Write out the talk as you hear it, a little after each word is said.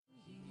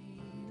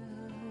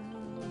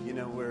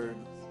We're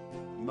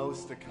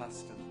most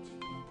accustomed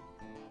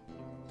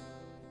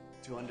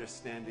to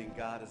understanding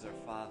God as our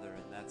Father,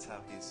 and that's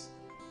how He's,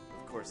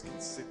 of course,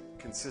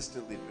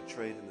 consistently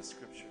portrayed in the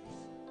Scriptures.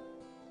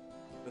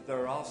 But there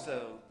are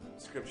also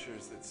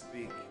Scriptures that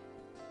speak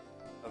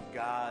of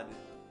God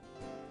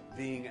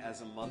being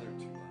as a mother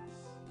to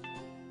us.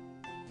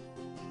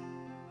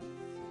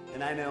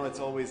 And I know it's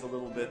always a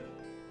little bit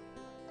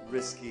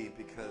risky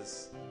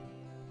because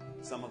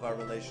some of our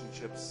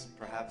relationships,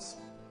 perhaps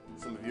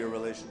some of your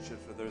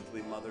relationships with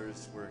earthly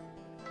mothers, were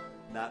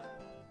not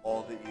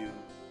all that you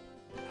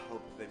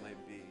hope they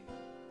might be.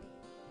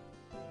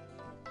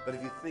 But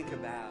if you think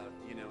about,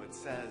 it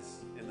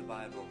says in the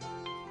Bible,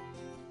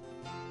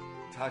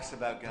 it talks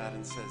about God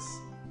and says,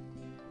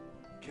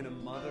 can a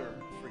mother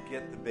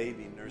forget the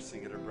baby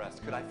nursing at her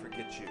breast? Could I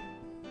forget you?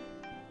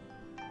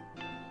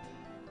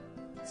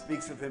 It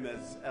speaks of Him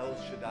as El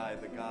Shaddai,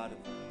 the God of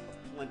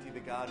plenty, the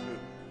God who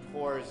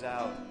pours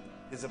out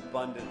His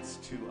abundance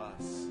to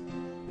us,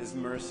 His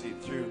mercy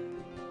through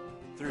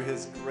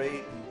His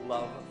great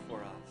love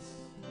for us.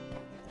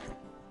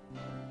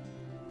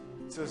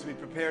 So as we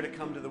prepare to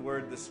come to the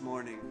Word this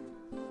morning,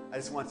 I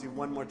just want to,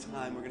 one more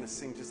time, we're going to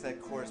sing just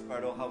that chorus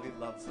part, Oh, How He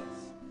Loves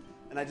Us.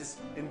 And I just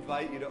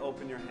invite you to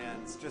open your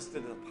hands just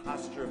in a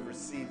posture of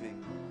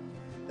receiving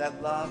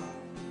that love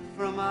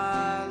from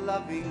our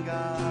loving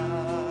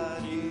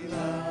God. He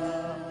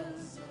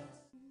loves us.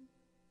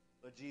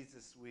 Lord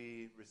Jesus,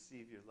 we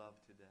receive your love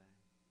today.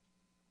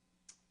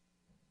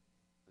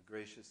 A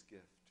gracious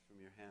gift from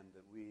your hand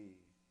that we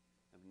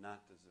have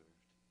not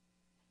deserved,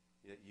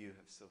 yet you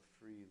have so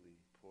freely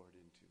poured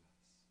into us.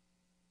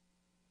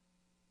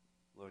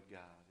 Lord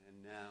God,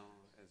 and now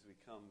as we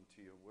come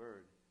to your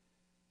word,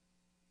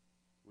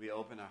 we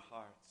open our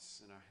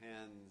hearts and our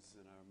hands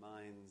and our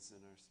minds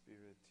and our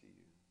spirit to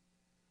you,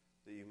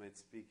 that you might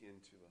speak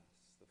into us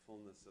the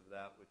fullness of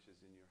that which is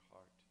in your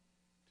heart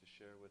to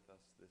share with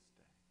us this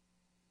day.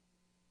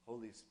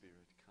 Holy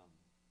Spirit, come.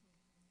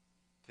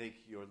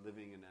 Take your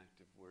living and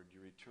active word,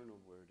 your eternal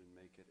word, and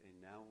make it a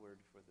now word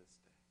for this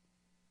day,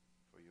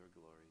 for your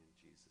glory in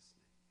Jesus'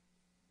 name.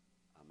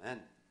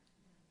 Amen.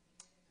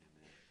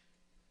 Amen.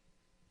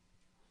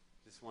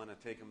 Just want to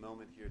take a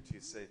moment here to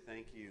say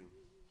thank you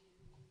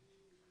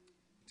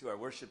to our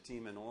worship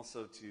team and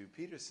also to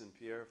Peter St.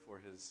 Pierre for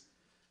his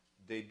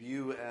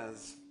debut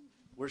as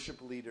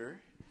worship leader.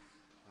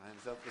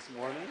 Hands up this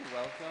morning.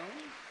 Welcome.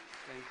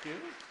 Thank you.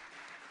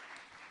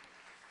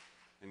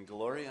 And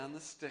Glory on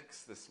the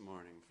sticks this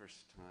morning.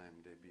 First time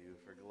debut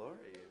for Glory.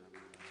 Great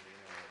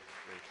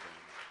thing.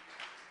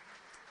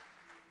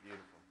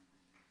 Beautiful.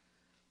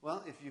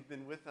 Well, if you've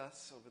been with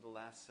us over the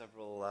last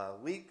several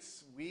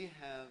weeks, we're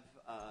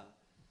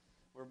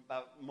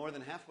about more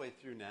than halfway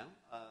through now,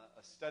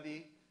 a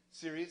study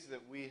series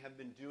that we have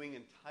been doing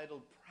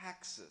entitled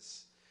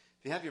Praxis.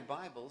 If you have your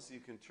Bibles, you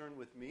can turn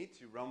with me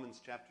to Romans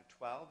chapter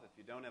 12. If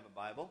you don't have a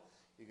Bible,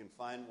 you can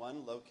find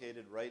one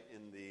located right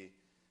in the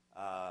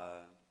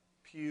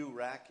pew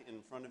rack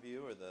in front of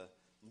you or the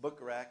book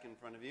rack in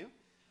front of you.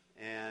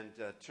 And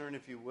turn,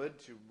 if you would,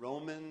 to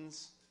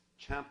Romans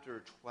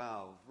chapter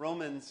 12.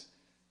 Romans,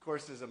 of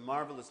course, is a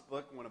marvelous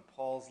book, one of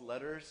Paul's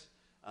letters,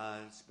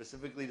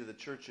 specifically to the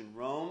church in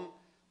Rome,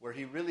 where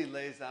he really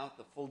lays out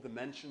the full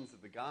dimensions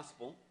of the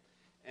gospel.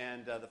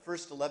 And the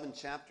first 11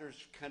 chapters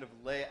kind of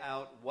lay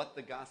out what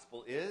the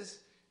gospel is.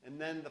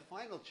 And then the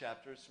final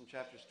chapters, from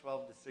chapters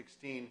 12 to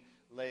 16,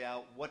 lay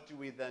out what do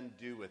we then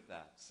do with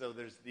that. So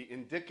there's the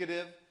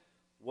indicative,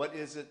 what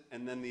is it?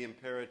 And then the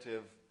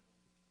imperative,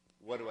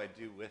 what do I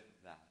do with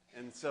that?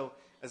 And so,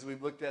 as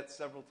we've looked at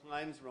several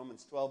times,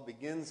 Romans 12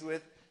 begins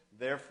with,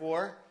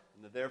 therefore,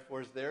 and the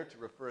therefore is there to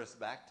refer us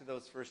back to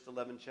those first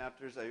 11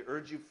 chapters. I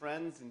urge you,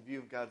 friends, in view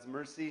of God's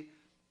mercy,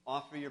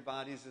 offer your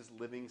bodies as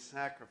living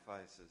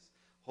sacrifices,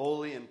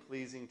 holy and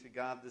pleasing to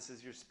God. This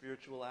is your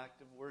spiritual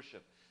act of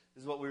worship.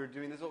 This is what we were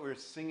doing. This is what we were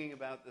singing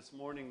about this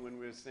morning when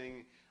we were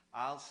singing,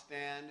 I'll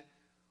stand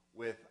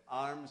with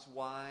arms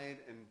wide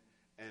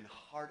and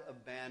heart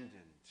abandoned.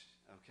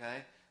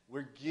 Okay?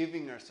 We're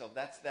giving ourselves.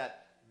 That's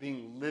that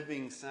being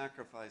living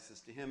sacrifices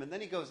to Him. And then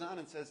he goes on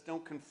and says,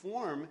 don't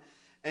conform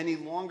any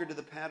longer to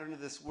the pattern of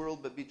this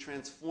world, but be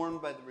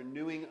transformed by the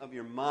renewing of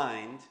your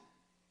mind.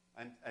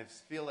 I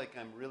feel like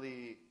I'm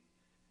really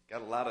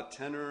got a lot of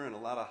tenor and a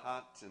lot of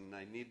hot, and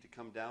I need to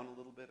come down a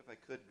little bit if I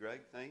could. Greg,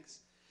 thanks.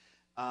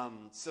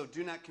 So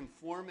do not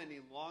conform any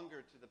longer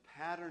to the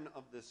pattern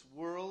of this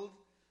world,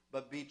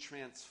 but be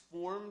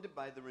transformed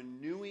by the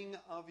renewing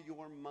of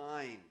your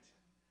mind.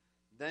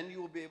 Then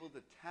you will be able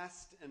to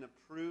test and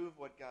approve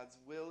what God's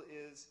will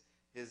is,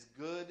 His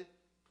good,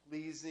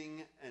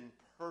 pleasing, and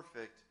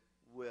perfect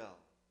will.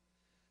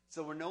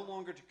 So we're no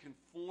longer to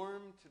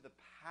conform to the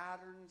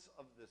patterns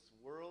of this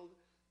world,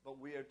 but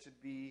we are to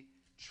be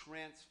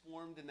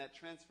transformed, and that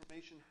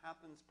transformation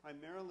happens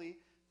primarily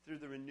through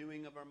the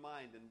renewing of our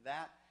mind. And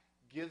that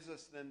gives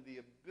us then the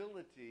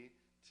ability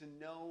to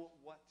know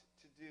what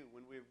to do.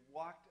 When we've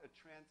walked a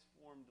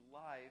transformed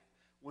life,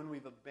 when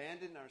we've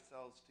abandoned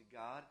ourselves to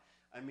God.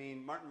 I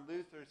mean, Martin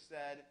Luther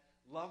said,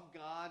 love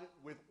God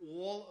with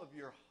all of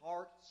your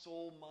heart,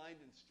 soul, mind,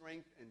 and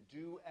strength, and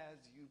do as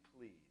you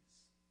please.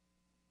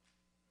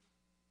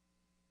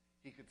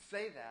 He could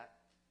say that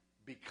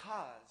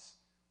because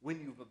when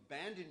you've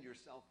abandoned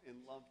yourself in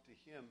love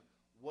to him,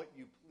 what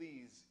you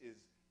please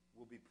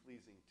will be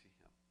pleasing to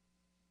him.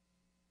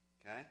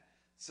 Okay?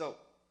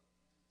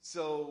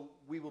 So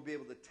we will be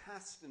able to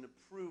test and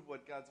approve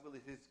what God's will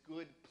is, his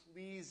good,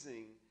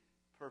 pleasing,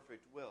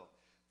 perfect will.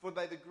 For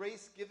by the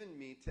grace given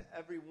me to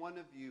every one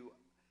of you,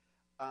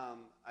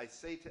 I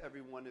say to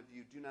every one of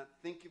you, do not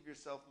think of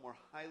yourself more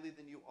highly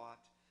than you ought,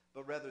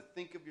 but rather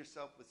think of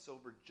yourself with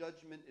sober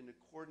judgment in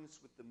accordance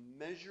with the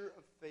measure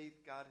of faith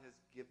God has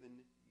given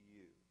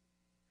you.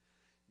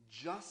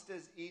 Just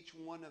as each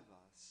one of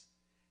us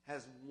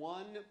has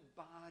one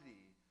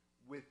body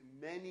with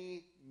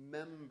many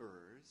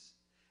members,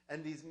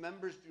 and these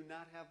members do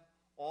not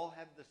all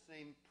have the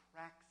same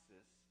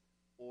praxis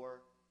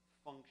or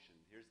function.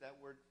 Here's that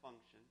word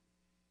function.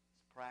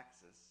 It's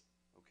praxis,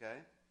 okay?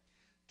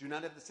 Do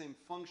not have the same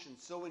function.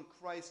 So in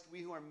Christ,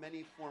 we who are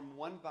many form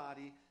one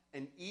body,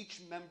 and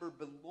each member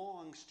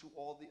belongs to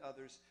all the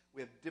others.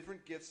 We have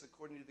different gifts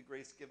according to the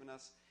grace given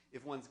us.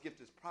 If one's gift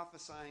is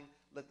prophesying,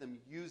 let them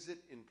use it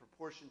in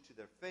proportion to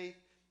their faith.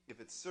 If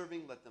it's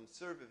serving, let them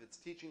serve. If it's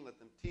teaching, let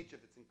them teach.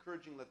 If it's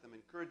encouraging, let them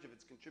encourage. If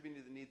it's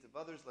contributing to the needs of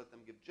others, let them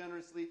give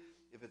generously.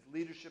 If it's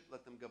leadership,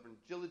 let them govern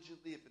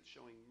diligently. If it's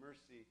showing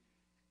mercy,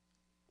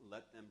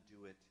 let them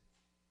do it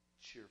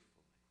cheerfully.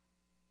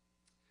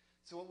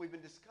 So what we've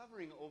been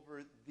discovering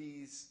over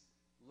these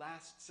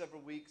last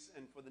several weeks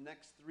and for the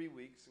next 3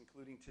 weeks,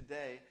 including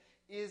today,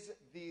 is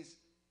these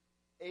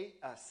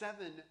 7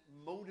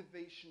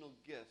 motivational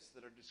gifts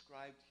that are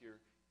described here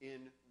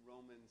in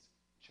Romans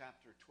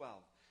chapter 12.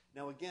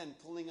 Now again,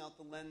 pulling out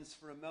the lens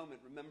for a moment,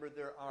 remember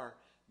there are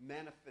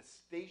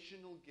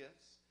manifestational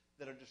gifts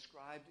that are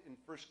described in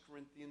 1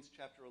 Corinthians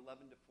chapter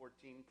 11 to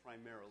 14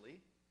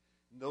 primarily.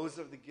 Those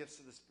are the gifts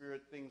of the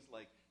Spirit, things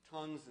like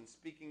tongues and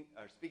speaking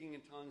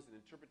in tongues and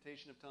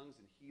interpretation of tongues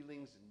and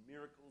healings and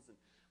miracles and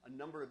a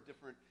number of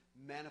different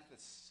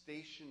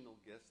manifestational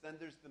gifts. Then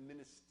there's the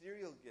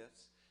ministerial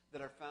gifts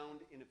that are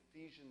found in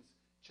Ephesians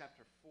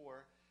chapter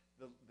 4,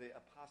 the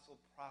apostle,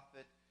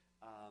 prophet,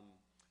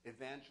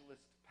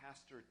 evangelist,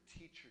 pastor,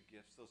 teacher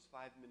gifts, those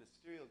 5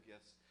 ministerial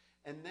gifts.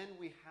 And then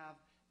we have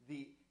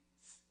the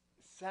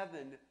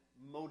 7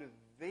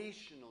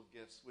 motivational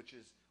gifts, which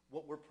is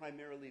what we're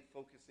primarily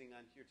focusing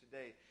on here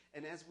today.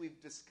 And as we've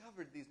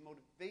discovered, these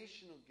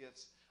motivational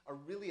gifts are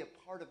really a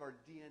part of our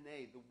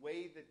DNA, the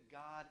way that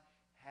God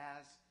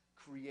has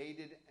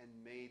created and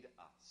made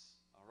us.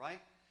 All right?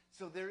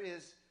 So there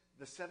is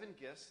the 7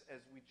 gifts,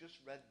 as we just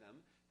read them.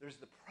 There's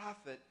the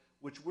prophet,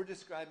 which we're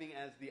describing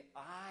as the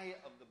eye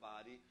of the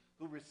body,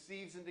 who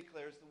receives and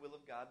declares the will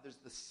of God. There's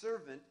the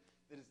servant,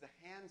 that is the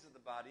hands of the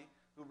body,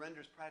 who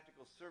renders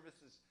practical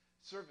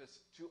service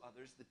to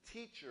others. The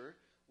teacher,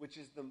 which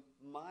is the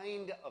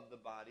mind of the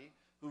body,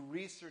 who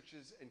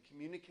researches and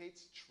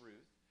communicates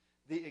truth.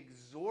 The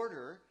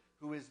exhorter,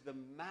 who is the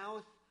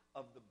mouth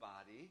of the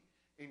body,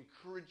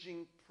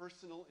 encouraging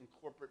personal and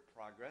corporate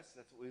progress.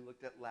 That's what we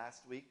looked at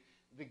last week.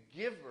 The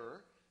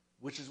giver,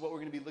 which is what we're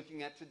going to be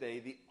looking at today.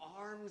 The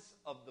arms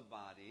of the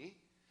body,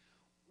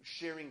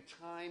 sharing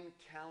time,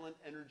 talent,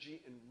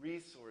 energy, and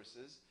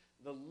resources.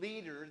 The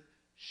leader,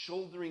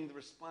 shouldering the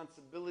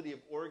responsibility of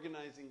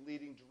organizing,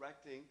 leading,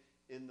 directing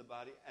in the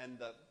body. And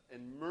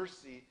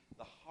mercy,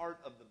 the heart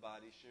of the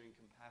body, sharing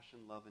compassion,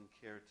 love, and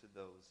care to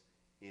those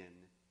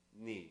in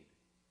need.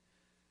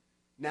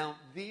 Now,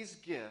 these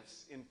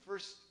gifts in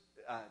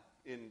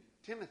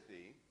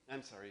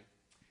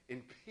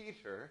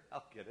Peter,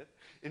 I'll get it.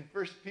 In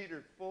 1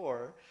 Peter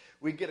 4,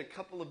 we get a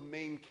couple of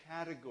main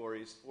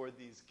categories for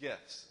these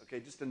gifts. Okay,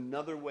 just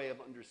another way of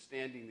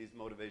understanding these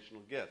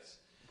motivational gifts.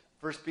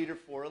 1 Peter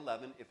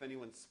 4:11, if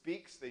anyone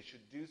speaks, they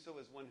should do so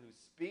as one who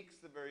speaks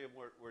the very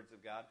words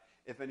of God.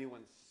 If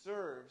anyone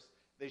serves,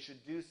 they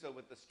should do so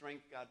with the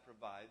strength God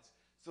provides,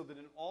 so that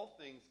in all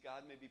things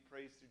God may be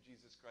praised through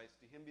Jesus Christ.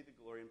 To him be the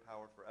glory and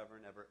power forever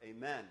and ever.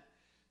 Amen.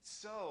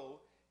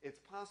 So, it's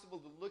possible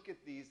to look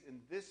at these in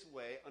this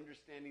way,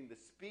 understanding the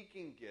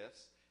speaking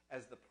gifts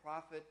as the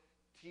prophet,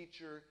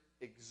 teacher,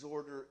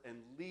 exhorter, and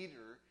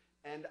leader,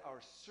 and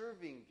our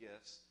serving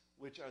gifts,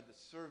 which are the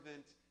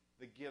servant,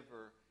 the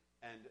giver,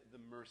 and the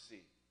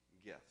mercy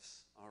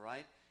gifts. All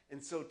right?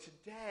 And so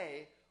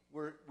today,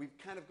 we've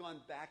kind of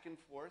gone back and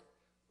forth.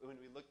 When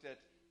we looked at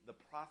the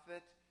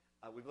prophet,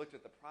 we've looked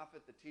at the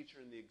prophet, the teacher,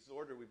 and the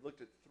exhorter. We've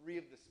looked at 3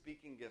 of the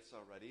speaking gifts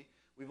already.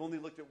 We've only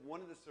looked at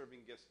 1 of the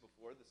serving gifts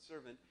before, the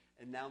servant.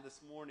 And now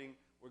this morning,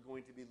 we're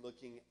going to be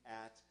looking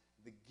at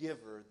the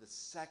giver, the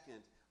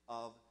second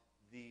of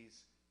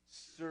these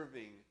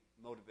serving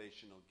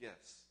motivational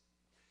gifts.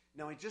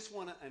 Now, I just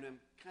want to, and I'm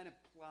kind of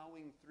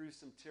plowing through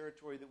some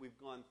territory that we've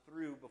gone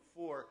through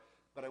before,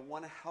 but I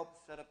want to help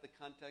set up the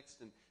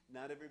context, and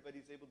not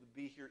everybody's able to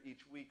be here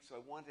each week, so I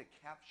want to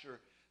capture,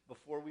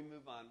 before we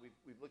move on,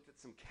 we've looked at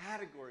some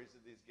categories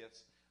of these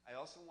gifts. I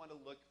also want to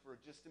look for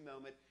just a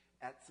moment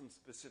at some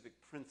specific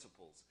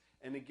principles.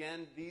 And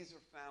again, these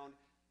are found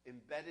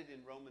embedded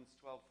in Romans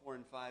 12:4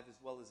 and 5,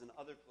 as well as in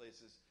other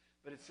places.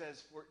 But it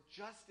says, for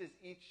just as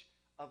each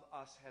of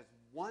us has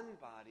one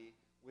body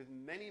with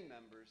many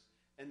members,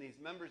 and these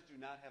members do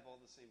not have all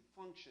the same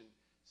function,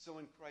 so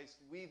in Christ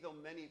we, though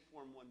many,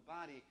 form one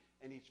body,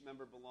 and each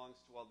member belongs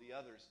to all the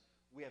others.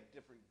 We have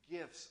different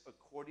gifts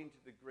according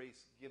to the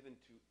grace given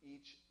to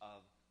each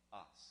of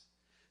us.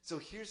 So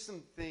here's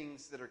some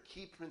things that are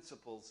key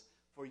principles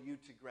for you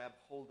to grab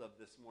hold of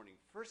this morning.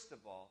 First of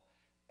all,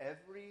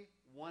 every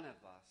one of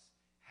us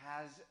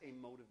has a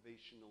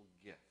motivational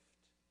gift.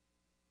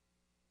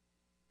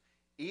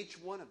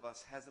 Each one of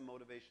us has a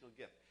motivational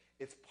gift.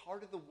 It's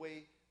part of the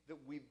way that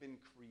we've been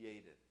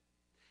created.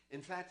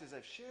 In fact, as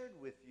I've shared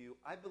with you,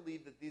 I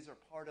believe that these are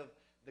part of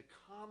the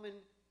common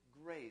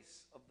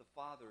grace of the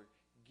Father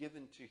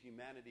given to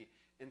humanity.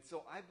 And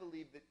so I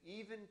believe that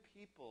even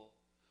people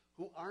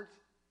who aren't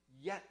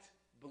yet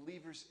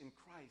believers in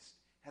Christ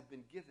have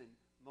been given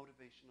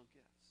motivational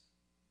gifts.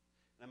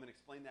 And I'm going to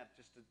explain that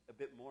just a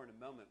bit more in a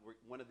moment.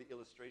 One of the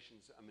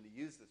illustrations I'm going to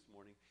use this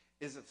morning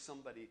is of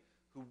somebody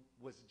who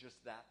was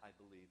just that, I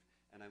believe.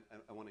 And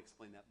I want to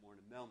explain that more in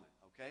a moment,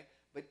 okay?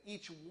 But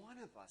each one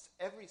of us,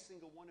 every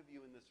single one of you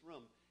in this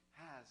room,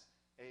 has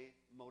a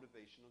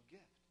motivational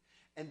gift.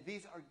 And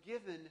these are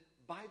given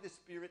by the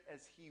Spirit as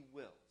He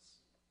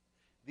wills.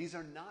 These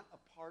are not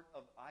a part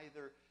of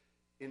either,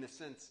 in a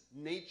sense,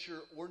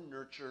 nature or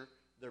nurture.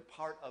 They're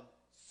part of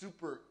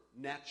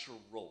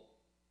supernatural.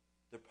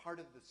 They're part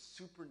of the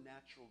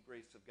supernatural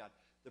grace of God.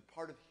 They're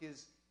part of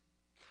His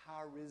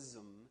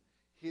charism,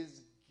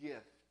 His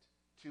gift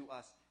to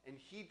us. And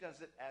He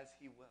does it as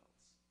He wills.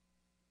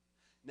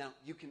 Now,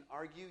 you can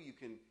argue, you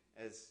can,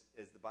 as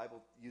the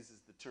Bible uses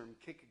the term,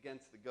 kick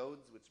against the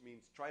goads, which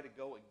means try to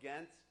go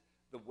against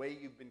the way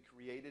you've been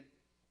created.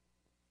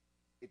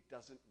 It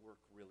doesn't work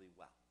really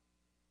well.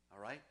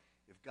 All right?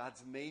 If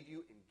God's made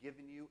you and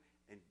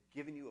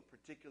given you a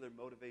particular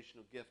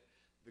motivational gift,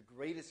 the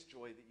greatest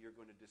joy that you're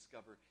going to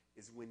discover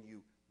is when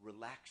you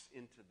relax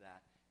into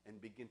that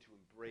and begin to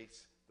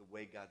embrace the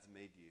way God's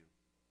made you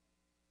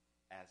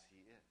as He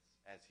is,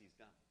 as He's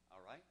done.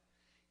 All right?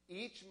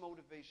 Each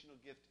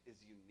motivational gift is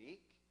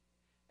unique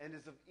and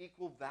is of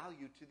equal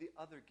value to the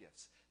other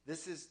gifts.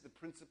 This is the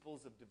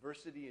principles of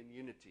diversity and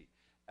unity.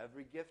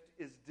 Every gift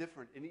is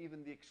different, and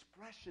even the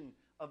expression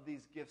of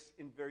these gifts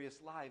in various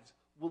lives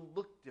will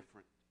look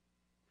different.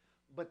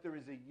 But there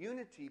is a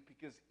unity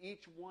because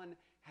each one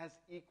has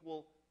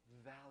equal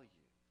value.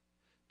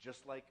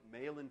 Just like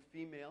male and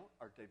female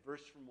are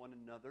diverse from one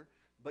another,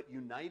 but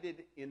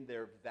united in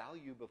their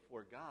value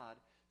before God,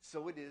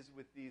 so it is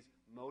with these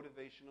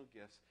motivational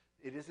gifts.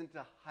 It isn't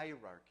a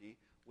hierarchy.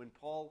 When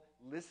Paul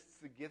lists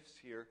the gifts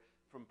here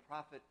from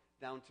prophet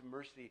down to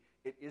mercy,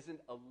 it isn't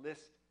a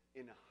list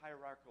in a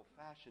hierarchical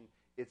fashion.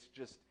 It's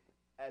just,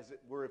 as it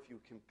were, if you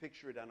can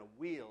picture it on a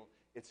wheel,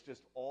 it's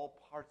just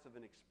all parts of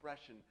an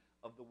expression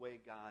of the way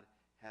God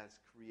has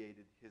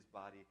created His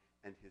body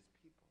and His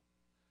people.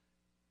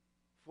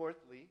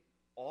 Fourthly,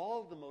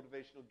 all the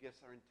motivational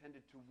gifts are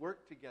intended to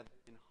work together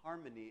in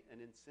harmony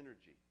and in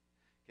synergy.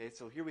 Okay,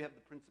 so here we have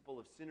the principle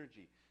of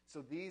synergy.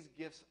 So these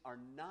gifts are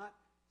not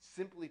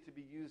simply to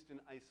be used in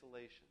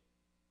isolation.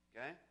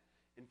 Okay?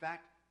 In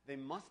fact, they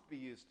must be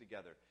used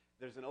together.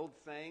 There's an old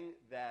saying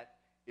that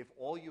if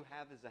all you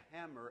have is a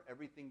hammer,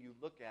 everything you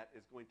look at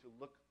is going to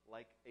look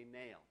like a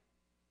nail.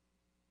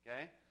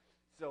 Okay?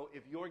 So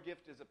if your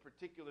gift is a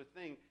particular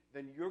thing,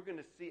 then you're going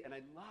to see, and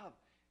I love,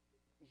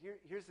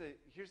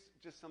 here's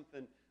just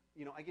something,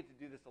 I get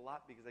to do this a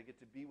lot because I get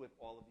to be with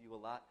all of you a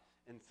lot,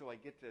 and so I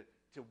get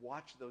to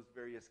watch those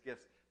various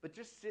gifts. But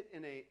just sit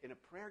in a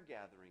prayer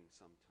gathering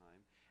sometime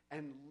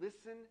and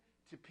listen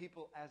to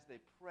people as they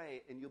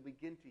pray, and you'll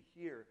begin to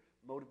hear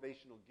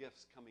motivational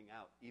gifts coming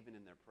out even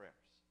in their prayers.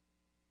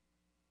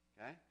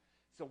 Okay?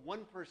 So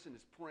one person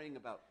is praying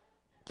about,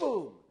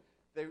 boom!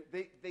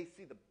 They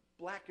see the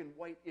black and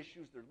white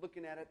issues. They're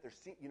looking at it. They're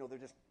seeing, they're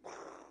just,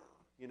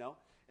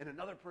 And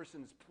another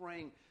person is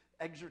praying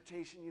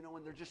exhortation,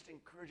 and they're just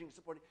encouraging,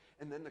 supporting.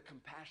 And then the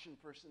compassion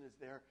person is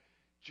there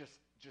just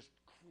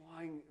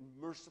crying,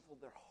 merciful,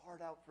 their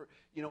heart out for,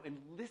 and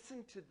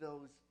listen to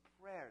those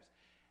prayers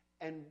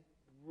and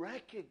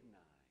recognize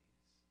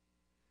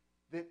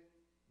that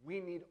we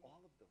need all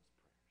of those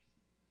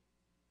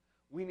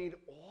prayers. We need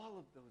all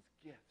of those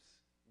gifts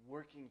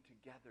working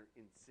together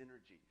in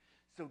synergy.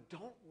 So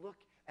don't look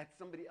at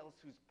somebody else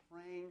who's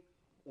praying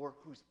or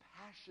whose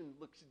passion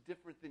looks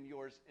different than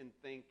yours and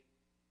think,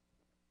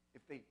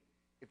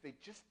 if they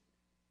just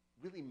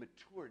really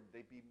matured,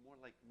 they'd be more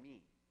like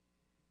me.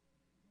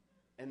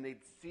 And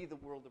they'd see the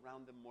world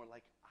around them more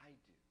like I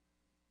do.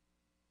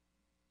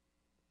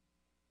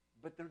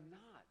 But they're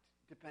not,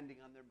 depending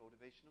on their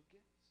motivational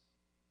gifts.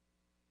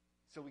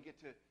 So we get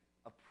to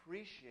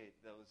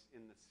appreciate those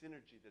in the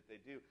synergy that they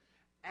do.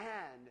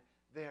 And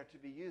they are to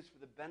be used for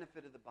the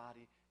benefit of the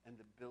body and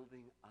the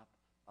building up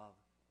of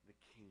the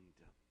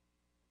kingdom.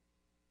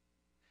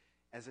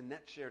 As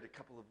Annette shared a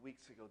couple of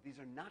weeks ago, these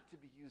are not to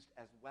be used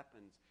as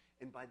weapons.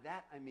 And by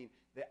that I mean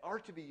they are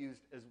to be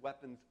used as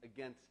weapons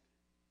against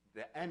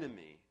the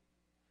enemy,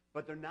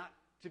 but they're not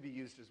to be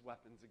used as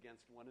weapons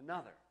against one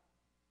another.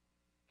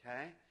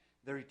 Okay?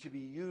 They're to be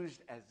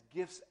used as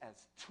gifts, as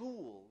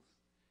tools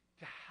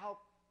to help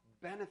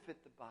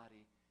benefit the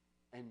body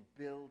and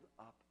build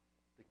up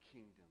the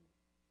kingdom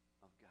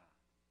of God.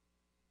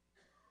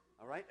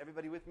 All right?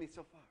 Everybody with me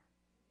so far?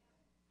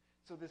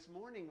 So this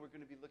morning we're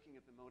going to be looking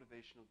at the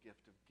motivational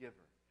gift of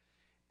giver.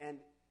 And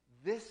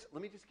this,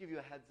 let me just give you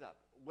a heads up.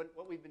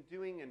 What we've been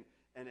doing,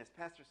 and as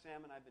Pastor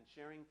Sam and I have been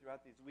sharing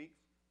throughout these weeks,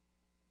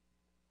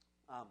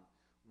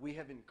 we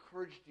have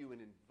encouraged you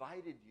and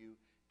invited you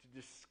to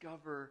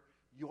discover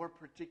your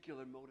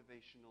particular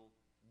motivational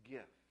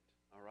gift.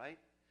 All right?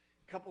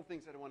 A couple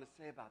things that I want to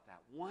say about that.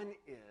 One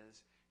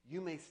is you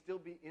may still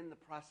be in the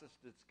process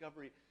of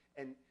discovery,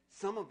 and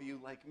some of you,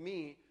 like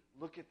me,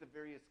 look at the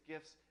various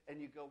gifts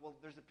and you go, well,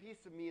 there's a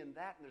piece of me in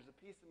that, and there's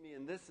a piece of me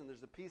in this, and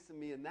there's a piece of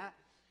me in that.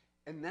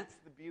 And that's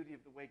the beauty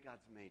of the way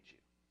God's made you.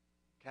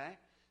 Okay?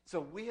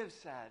 So we have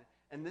said,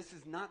 and this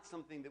is not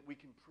something that we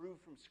can prove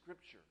from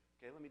Scripture.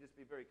 Okay? Let me just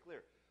be very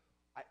clear.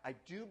 I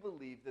do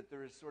believe that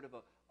there is sort of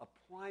a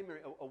primary,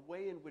 a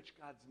way in which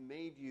God's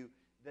made you,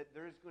 that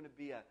there is going to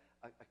be a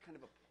kind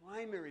of a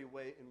primary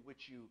way in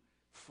which you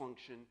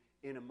function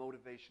in a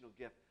motivational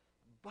gift.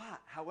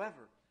 But,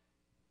 however,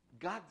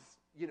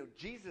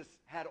 Jesus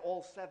had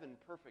all seven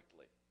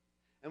perfectly.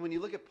 And when you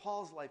look at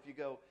Paul's life, you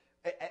go,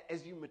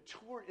 as you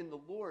mature in the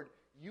Lord,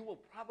 you will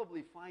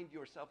probably find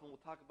yourself, and we'll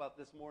talk about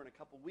this more in a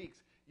couple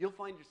weeks, you'll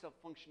find yourself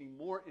functioning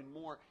more and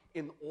more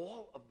in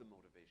all of the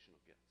motivational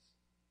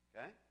gifts.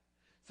 Okay?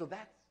 So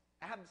that's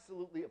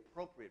absolutely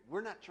appropriate.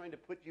 We're not trying to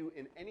put you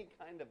in any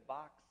kind of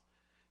box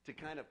to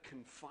kind of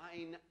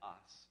confine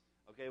us.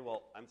 Okay,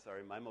 well, I'm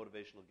sorry, my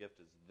motivational gift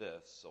is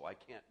this, so I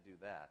can't do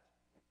that.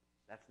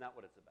 That's not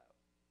what it's about.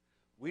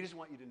 We just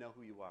want you to know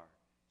who you are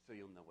so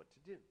you'll know what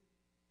to do.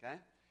 Okay?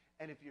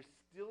 And if you're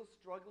still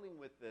struggling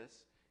with this,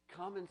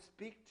 come and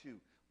speak to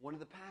one of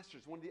the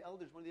pastors, one of the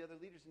elders, one of the other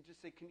leaders, and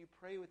just say, can you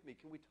pray with me?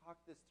 Can we talk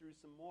this through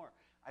some more?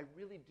 I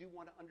really do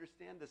want to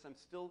understand this. I'm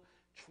still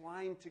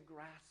trying to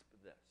grasp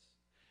this.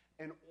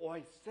 And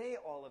I say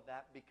all of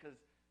that because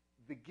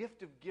the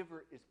gift of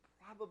giver is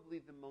probably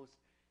the most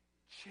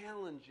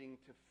challenging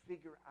to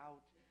figure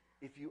out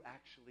if you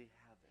actually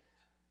have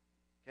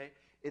it. Okay?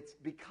 It's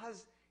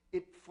because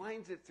it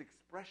finds its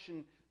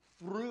expression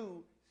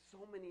through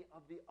so many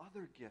of the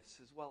other gifts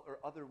as well, or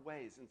other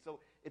ways. And so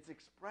it's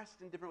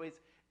expressed in different ways.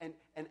 And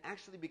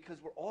actually, because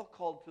we're all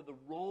called to the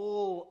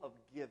role of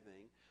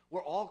giving,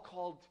 we're all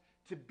called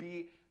to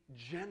be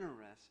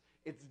generous,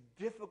 it's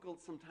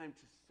difficult sometimes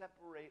to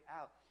separate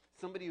out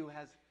somebody who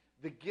has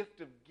the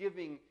gift of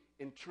giving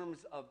in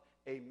terms of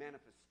a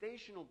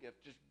manifestational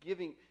gift, just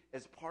giving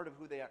as part of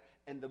who they are,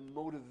 and the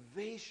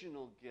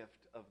motivational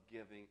gift of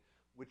giving,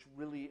 which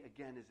really,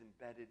 again, is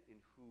embedded in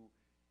who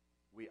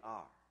we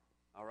are.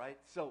 All right?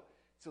 So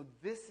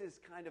this is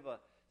kind of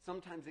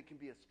sometimes it can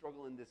be a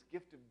struggle, and this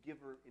gift of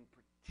giver in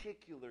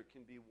particular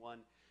can be one.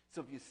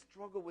 So if you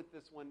struggle with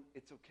this one,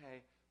 it's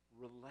okay.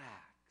 Relax.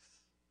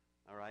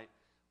 All right?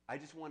 I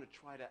just want to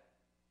try to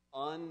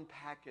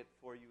unpack it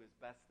for you as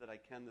best that I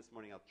can this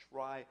morning. I'll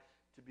try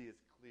to be as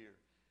clear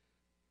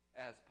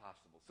as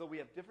possible. So we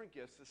have different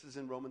gifts. This is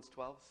in Romans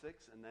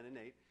 12:6, and then in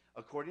 8.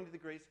 According to the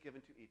grace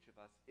given to each of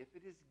us, if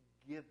it is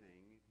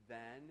giving,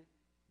 then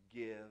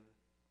give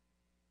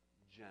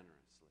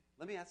generously.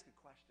 Let me ask a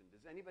question.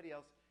 Does anybody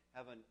else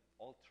have an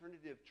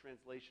alternative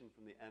translation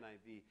from the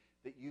NIV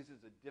that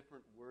uses a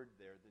different word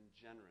there than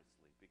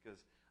generously?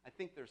 Because I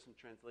think there's some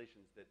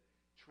translations that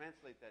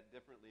translate that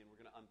differently, and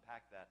we're going to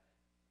unpack that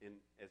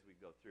as we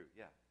go through.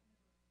 Yeah.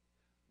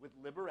 With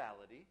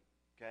liberality,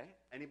 okay?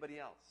 Anybody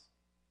else?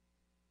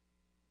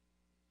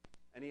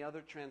 Any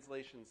other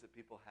translations that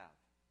people have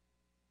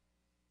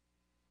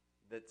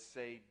that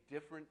say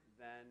different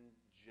than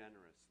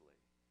generously?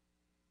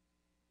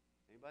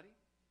 Anybody?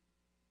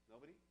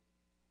 Nobody?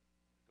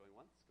 Going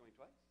once? Going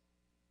twice?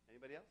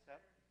 Anybody else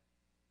have?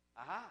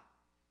 Aha!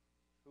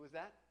 Who is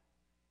that?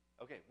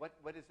 Okay,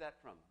 what is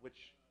that from?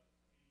 Which?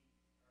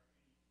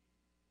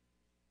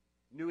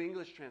 New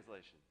English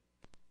translation.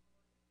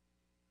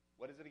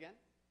 What is it again?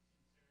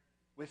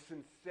 With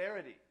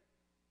sincerity.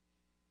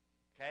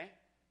 Okay?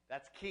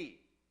 That's key.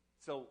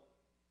 So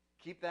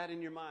keep that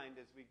in your mind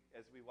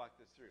as we walk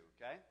this through,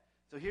 okay?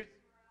 So here's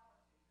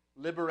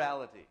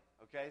liberality.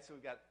 Okay? So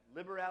we've got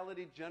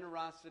liberality,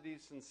 generosity,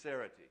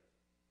 sincerity.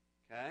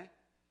 Okay?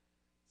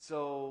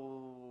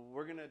 So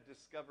we're going to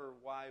discover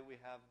why we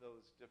have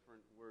those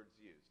different words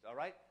used. All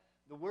right?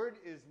 The word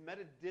is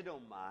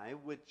metadidomai,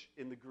 which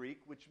in the Greek,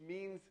 which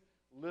means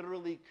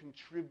literally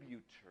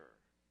contributor.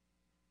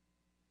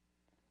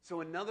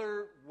 So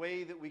another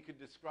way that we could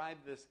describe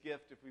this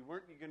gift, if we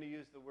weren't going to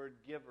use the word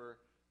giver,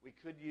 we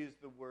could use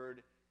the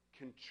word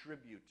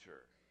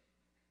contributor.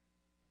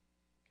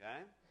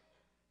 Okay?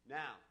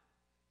 Now,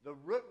 the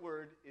root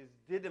word is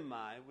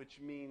didymai, which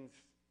means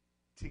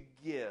to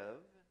give,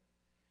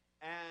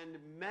 and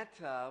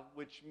meta,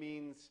 which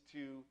means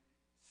to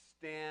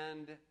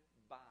stand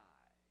by.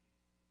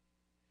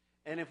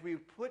 And if we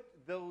put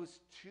those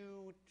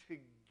two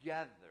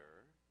together,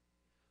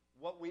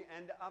 what we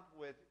end up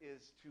with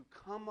is to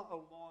come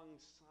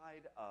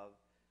alongside of,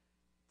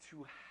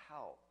 to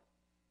help.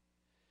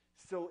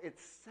 So it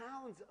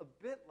sounds a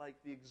bit like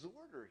the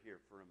exhorter here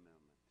for a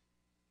moment.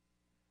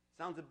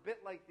 Sounds a bit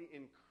like the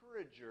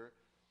encourager,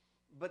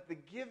 but the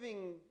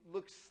giving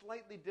looks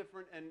slightly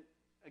different, and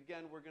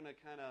again, we're going to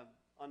kind of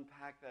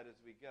unpack that as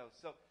we go.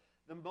 So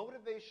the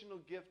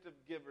motivational gift of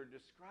giver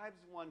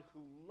describes one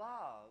who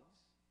loves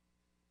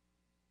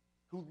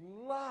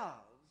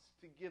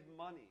to give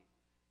money,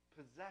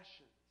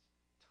 possessions,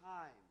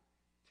 time,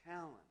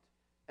 talent,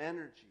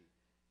 energy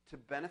to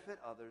benefit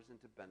others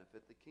and to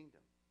benefit the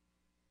kingdom.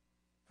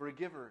 For a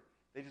giver,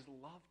 they just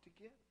love to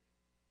give.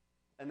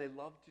 And they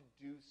love to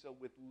do so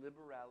with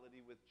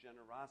liberality, with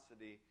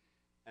generosity,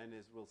 and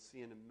as we'll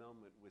see in a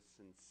moment, with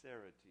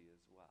sincerity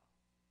as well.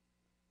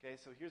 Okay,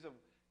 so here's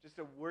just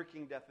a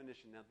working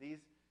definition. Now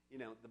these,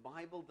 the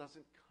Bible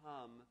doesn't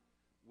come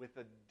with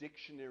a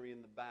dictionary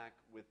in the back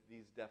with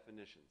these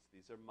definitions.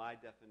 These are my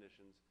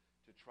definitions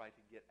to try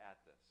to get at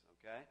this,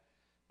 okay?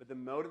 But the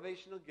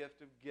motivational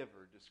gift of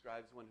giver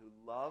describes one who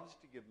loves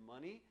to give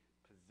money,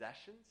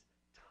 possessions,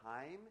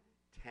 time,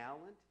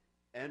 talent,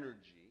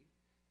 energy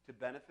to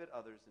benefit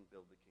others and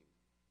build the kingdom.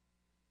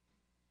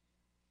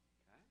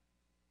 Okay?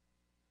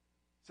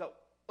 So,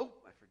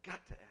 I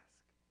forgot to ask.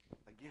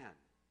 Again.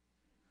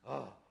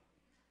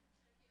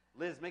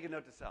 Liz, make a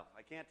note to self.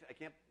 I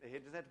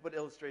just have to put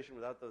illustration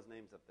without those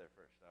names up there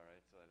first, all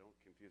right? So I don't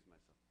confuse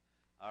myself.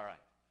 All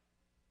right.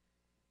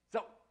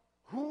 So,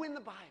 who in the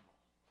Bible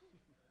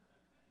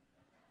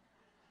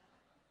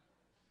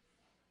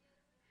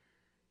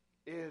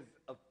is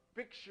a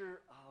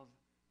picture of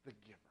the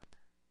giver?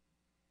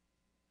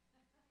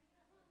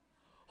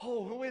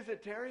 Oh, who is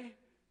it, Terry?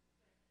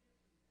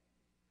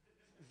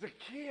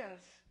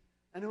 Zacchaeus.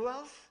 And who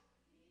else?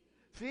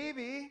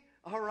 Phoebe.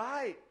 All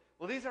right.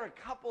 Well, these are a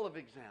couple of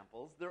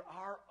examples. There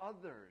are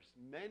others,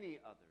 many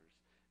others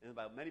in the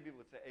Bible. Many people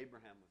would say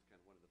Abraham was kind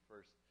of one of the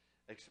first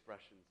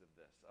expressions of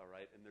this, all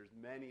right? And there's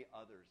many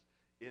others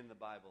in the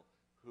Bible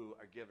who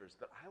are givers.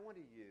 But I want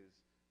to use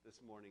this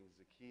morning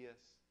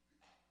Zacchaeus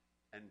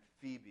and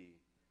Phoebe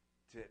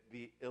to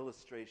be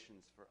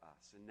illustrations for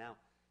us. And now,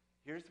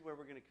 here's where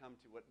we're going to come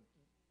to what...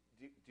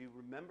 Do you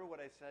remember what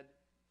I said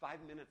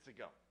 5 minutes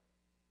ago?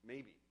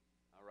 Maybe,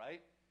 all right?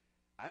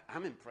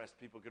 I'm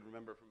impressed people could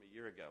remember from a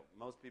year ago.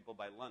 Most people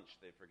by lunch,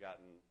 they've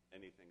forgotten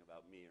anything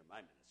about me or my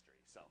ministry.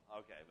 So,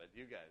 okay, but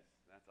you guys,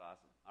 that's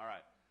awesome. All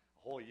right,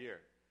 a whole year.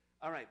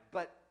 All right,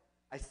 but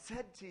I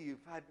said to you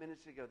 5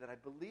 minutes ago that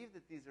I believe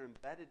that these are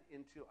embedded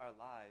into our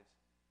lives,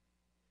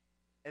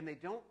 and they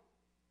don't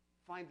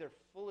find their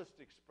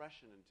fullest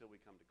expression until we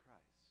come to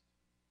Christ.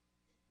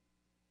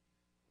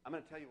 I'm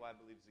going to tell you why I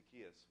believe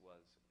Zacchaeus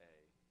was a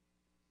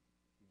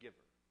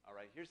giver. All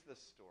right, here's the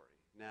story.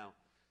 Now,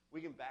 we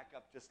can back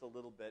up just a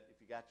little bit.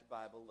 If you got your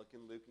Bible, look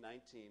in Luke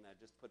 19. I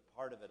just put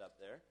part of it up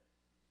there.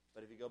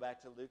 But if you go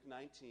back to Luke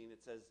 19, it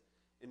says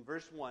in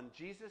verse 1,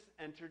 Jesus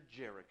entered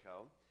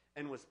Jericho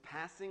and was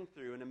passing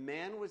through, and a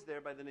man was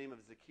there by the name of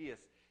Zacchaeus.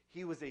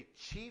 He was a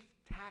chief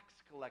tax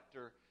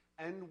collector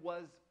and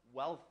was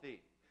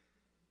wealthy.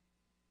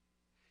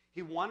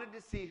 He wanted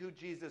to see who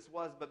Jesus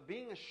was, but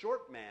being a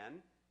short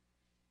man,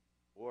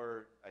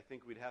 or I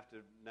think we'd have to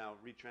now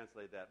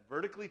retranslate that,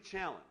 vertically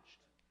challenged,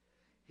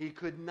 he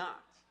could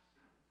not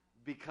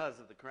because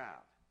of the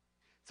crowd.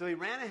 So he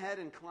ran ahead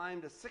and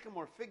climbed a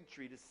sycamore fig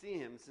tree to see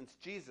him, since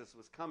Jesus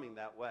was coming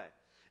that way.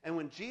 And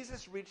when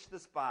Jesus reached the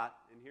spot,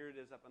 and here it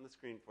is up on the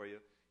screen for you,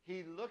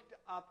 he looked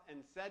up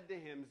and said to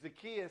him,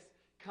 Zacchaeus,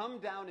 come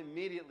down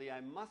immediately. I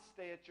must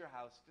stay at your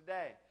house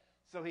today.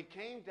 So he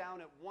came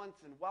down at once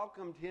and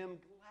welcomed him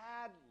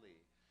gladly.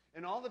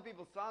 And all the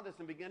people saw this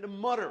and began to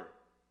mutter,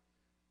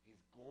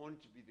 he's going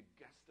to be the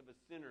guest of a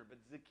sinner. But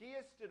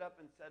Zacchaeus stood up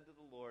and said to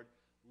the Lord,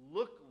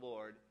 look,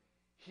 Lord,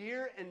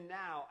 here and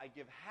now I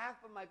give half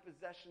of my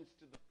possessions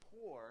to the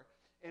poor,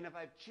 and if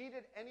I've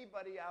cheated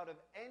anybody out of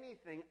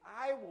anything,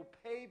 I will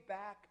pay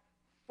back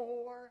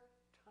 4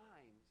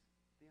 times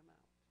the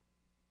amount,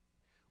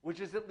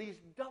 which is at least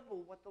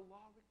double what the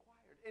law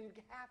required, and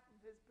half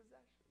of his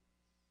possessions.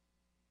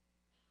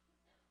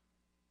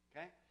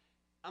 Okay?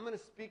 I'm going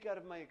to speak out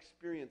of my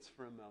experience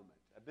for a moment.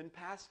 I've been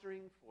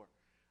pastoring for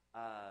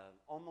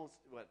almost,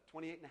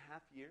 28 and a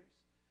half years.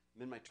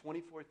 I'm in my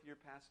 24th year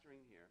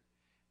pastoring here.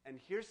 And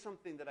here's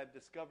something that I've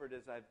discovered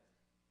as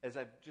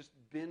I've just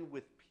been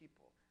with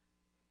people.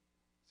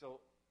 So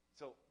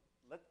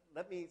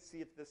let me see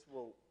if this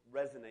will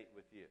resonate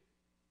with you.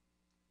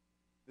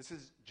 This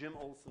is Jim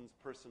Olson's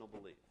personal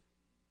belief.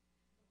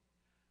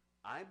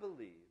 I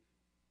believe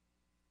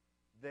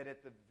that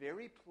at the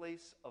very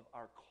place of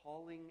our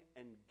calling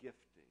and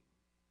gifting,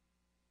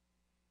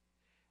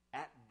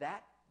 at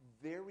that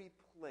very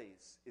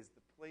place is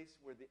the place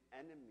where the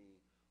enemy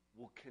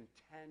will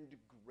contend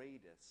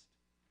greatest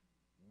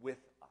with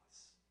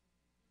us.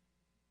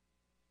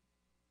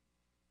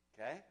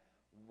 Okay?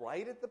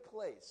 Right at the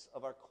place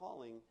of our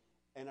calling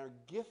and our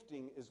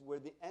gifting is where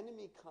the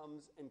enemy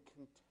comes and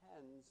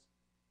contends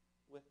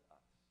with us.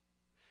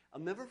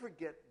 I'll never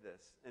forget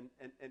this,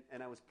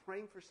 and I was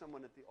praying for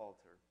someone at the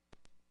altar,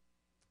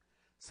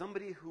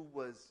 Somebody who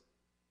was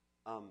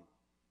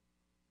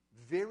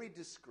very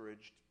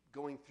discouraged,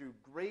 going through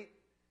great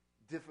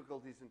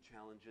difficulties and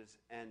challenges,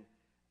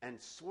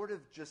 and sort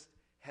of just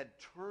had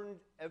turned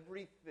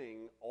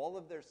everything, all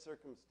of their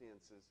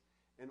circumstances,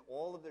 and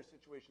all of their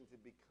situations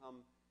had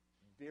become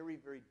very,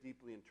 very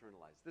deeply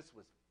internalized. This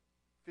was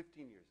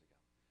 15 years ago.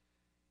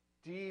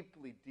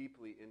 Deeply,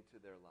 deeply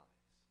into their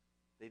lives.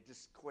 They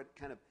just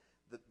kind of,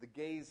 the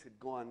gaze had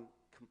gone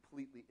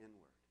completely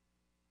inward.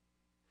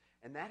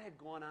 And that had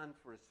gone on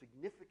for a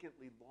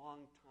significantly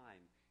long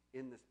time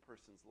in this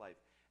person's life.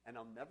 And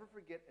I'll never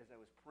forget, as I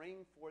was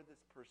praying for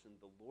this person,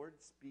 the Lord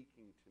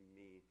speaking to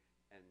me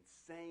and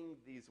saying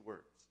these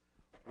words,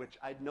 which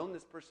I'd known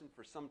this person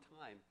for some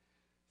time,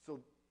 so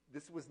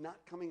this was not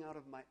coming out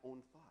of my own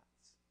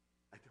thoughts,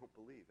 I don't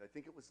believe. I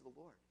think it was the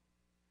Lord.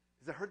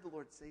 Because I heard the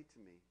Lord say to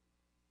me,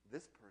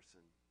 this person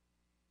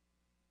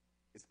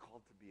is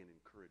called to be an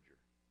encourager.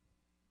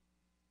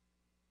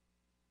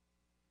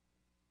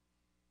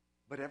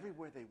 But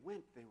everywhere they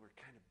went, they were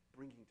kind of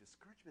bringing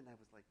discouragement. I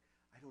was like,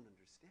 I don't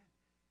understand.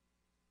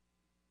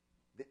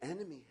 The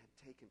enemy had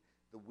taken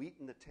the wheat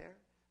and the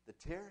tare. The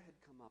tare had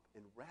come up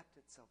and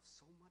wrapped itself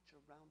so much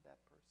around that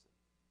person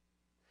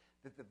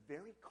that the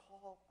very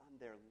call on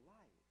their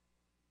life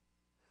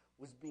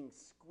was being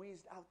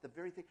squeezed out, the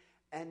very thing.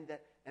 And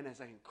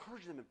as I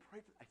encouraged them and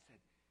prayed for them, I said,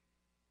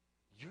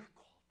 you're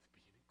called to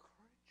be an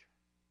encourager.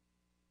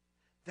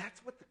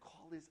 That's what the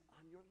call is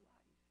on your life.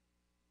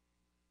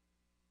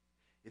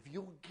 If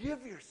you'll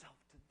give yourself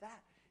to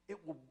that, it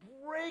will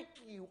break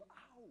you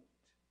out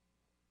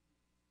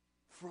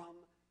from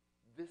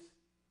the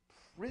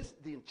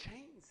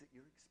chains that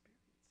you're experiencing.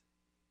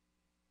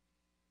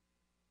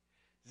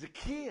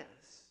 Zacchaeus,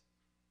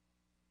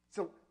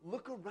 so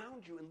look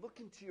around you and look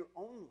into your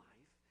own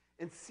life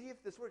and see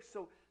if this works.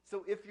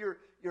 So if you're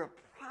a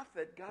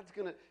prophet, God's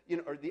going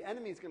to, or the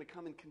enemy is going to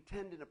come and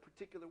contend in a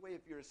particular way.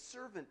 If you're a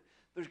servant,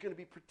 there's going to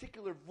be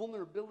particular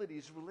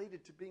vulnerabilities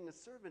related to being a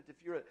servant.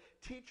 If you're a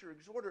teacher,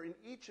 exhorter, in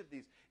each of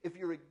these. If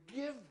you're a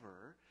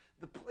giver,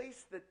 the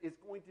place that is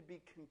going to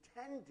be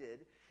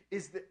contended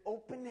is the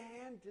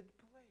open-handed place.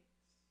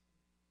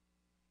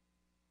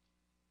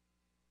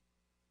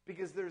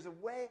 Because there's a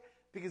way,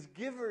 because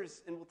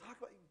givers, and we'll talk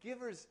about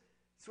givers,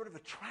 sort of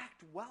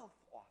attract wealth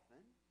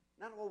often.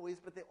 Not always,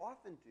 but they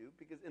often do,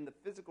 because in the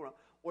physical realm,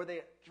 or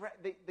they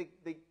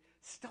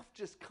stuff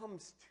just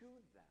comes to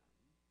them.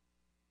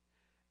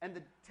 And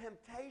the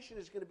temptation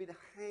is going to be to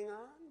hang on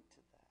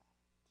to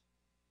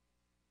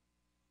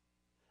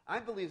that. I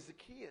believe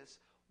Zacchaeus,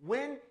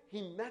 when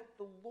he met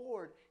the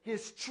Lord,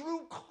 his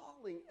true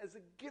calling as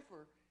a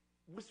giver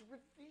was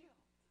revealed.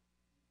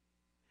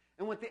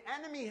 And what the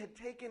enemy had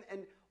taken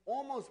and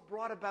almost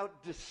brought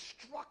about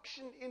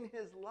destruction in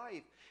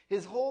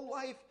his whole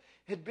life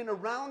had been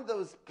around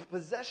those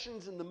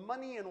possessions and the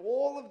money and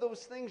all of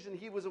those things, and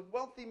he was a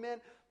wealthy man,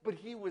 but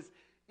he was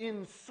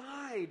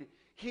inside,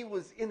 he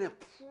was in a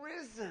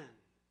prison.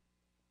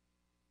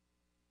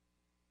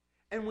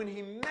 And when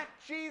he met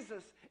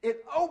Jesus,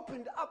 it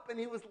opened up, and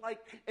he was like,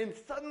 and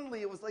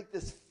suddenly it was like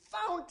this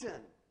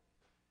fountain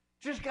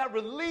just got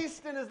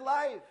released in his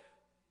life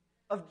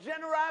of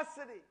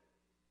generosity,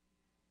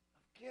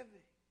 of giving.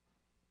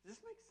 Does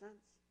this make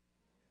sense?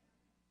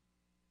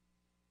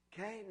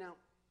 Okay, now,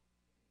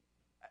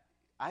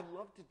 I'd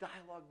love to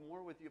dialogue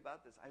more with you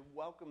about this. I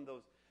welcome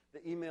the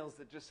emails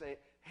that just say,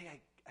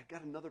 hey, I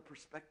got another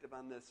perspective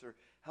on this, or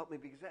help me,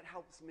 because that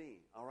helps me,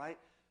 all right?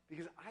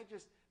 Because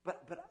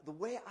but the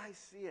way I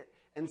see it,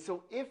 and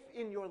so if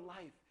in your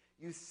life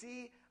you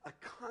see a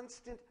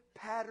constant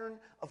pattern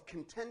of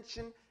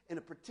contention in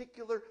a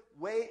particular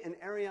way and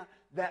area,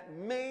 that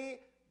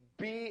may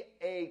be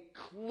a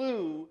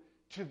clue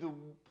to the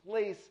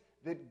place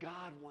that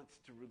God wants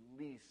to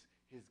release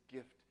his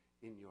gift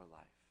in your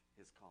life,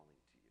 his calling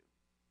to you.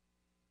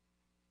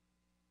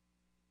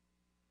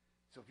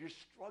 So if you're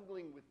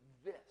struggling with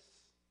this,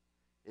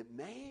 it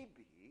may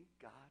be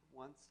God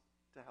wants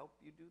to help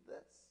you do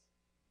this.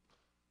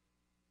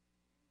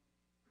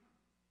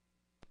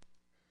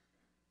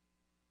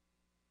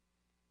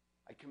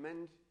 I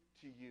commend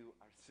to you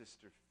our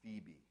sister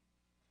Phoebe.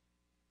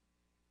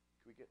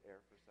 Can we get air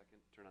for a second?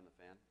 Turn on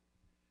the fan.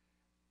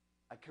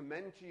 I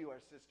commend to you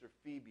our sister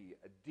Phoebe,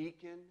 a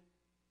deacon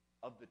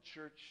of the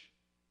church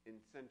in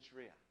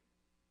Centuria.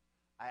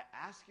 I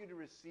ask you to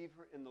receive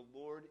her in the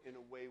Lord in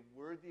a way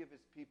worthy of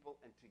his people,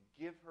 and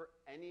to give her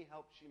any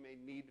help she may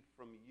need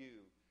from you.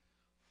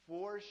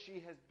 For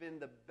she has been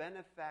the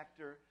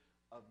benefactor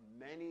of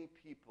many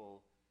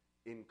people,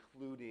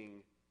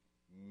 including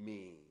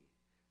me.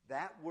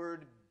 That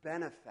word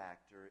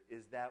benefactor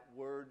is that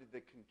word,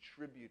 the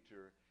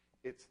contributor.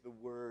 It's the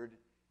word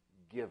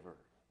giver.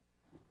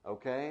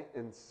 Okay?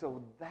 And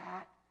so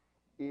that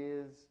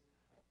is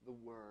the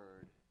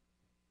word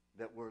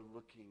that we're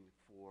looking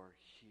for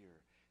here.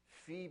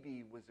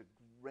 Phoebe was a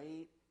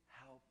great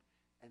help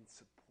and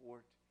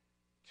support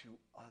to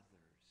others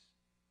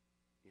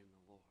in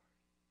the Lord.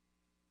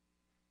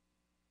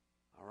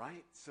 All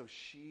right? So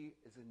she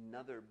is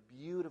another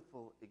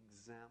beautiful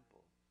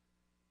example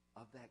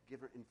of that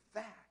giver. In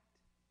fact,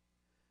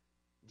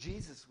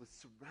 Jesus was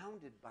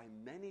surrounded by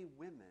many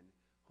women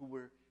who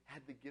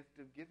had the gift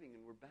of giving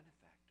and were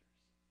benefactors.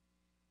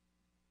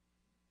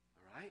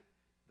 All right?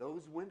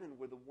 Those women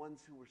were the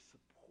ones who were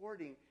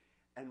supporting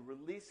and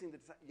releasing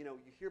you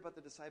hear about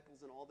the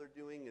disciples and all they're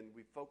doing, and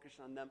we focus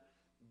on them,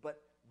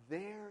 but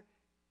there,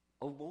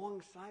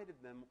 alongside of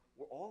them,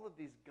 were all of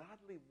these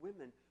godly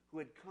women who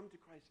had come to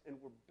Christ and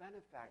were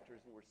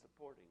benefactors and were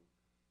supporting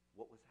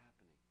what was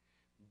happening,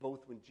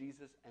 both when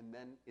Jesus and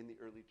then in the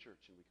early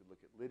church. And we could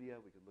look at Lydia,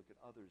 we could look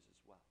at others as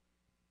well,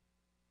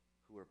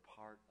 who are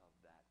part of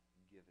that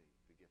giving,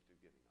 the gift of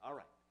giving. All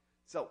right,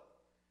 so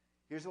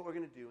here's what we're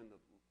going to do in the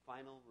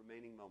final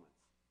remaining moments.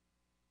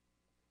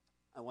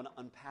 I want to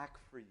unpack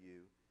for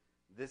you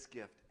this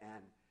gift,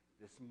 and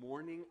this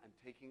morning I'm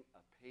taking a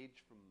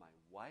page from my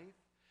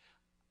wife.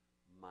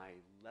 My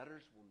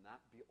letters will not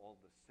be all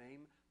the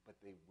same, but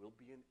they will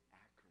be an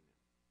acronym.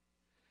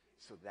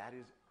 So that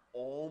is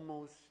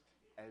almost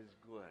as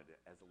good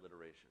as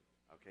alliteration.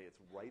 Okay, it's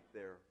right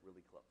there,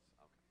 really close.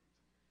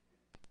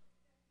 Okay.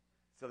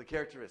 So the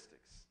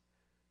characteristics.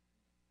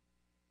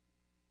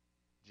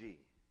 G,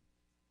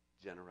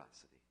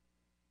 generosity.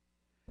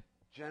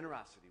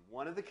 Generosity.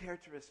 One of the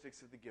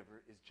characteristics of the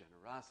giver is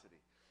generosity.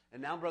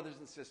 And now, brothers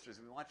and sisters,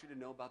 we want you to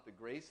know about the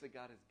grace that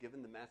God has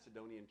given the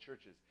Macedonian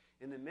churches.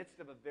 In the midst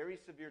of a very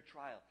severe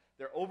trial,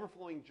 their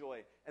overflowing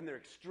joy and their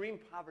extreme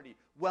poverty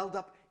welled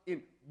up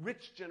in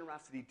rich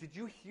generosity. Did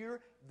you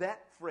hear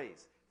that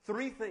phrase?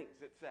 3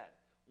 things it said.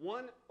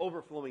 1,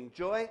 overflowing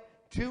joy.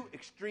 2,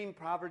 extreme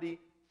poverty.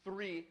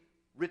 3,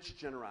 rich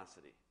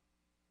generosity.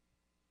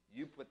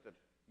 You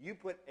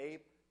put A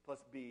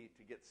plus B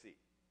to get C.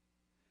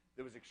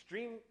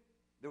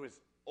 There was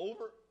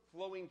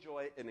overflowing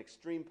joy and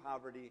extreme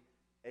poverty,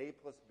 A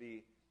plus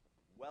B,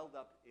 welled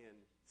up in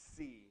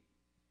C,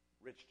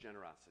 rich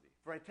generosity.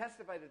 For I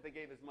testify that they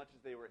gave as much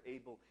as they were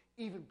able,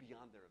 even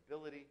beyond their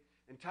ability,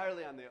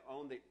 entirely on their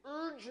own. They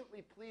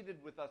urgently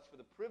pleaded with us for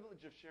the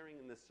privilege of sharing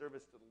in this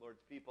service to the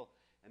Lord's people,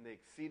 and they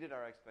exceeded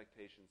our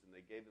expectations, and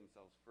they gave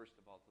themselves first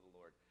of all to the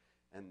Lord,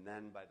 and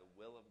then by the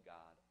will of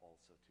God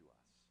also to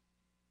us.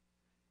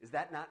 Is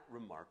that not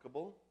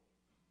remarkable?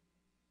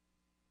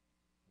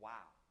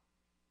 Wow.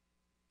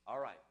 All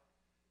right.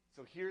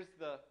 So here's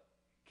the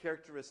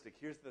characteristic.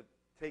 Here's the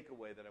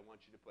takeaway that I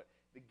want you to put.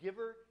 The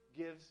giver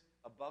gives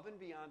above and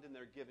beyond in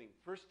their giving,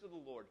 first to the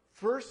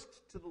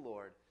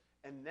Lord,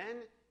 and then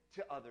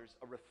to others,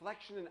 a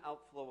reflection and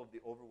outflow of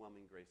the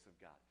overwhelming grace of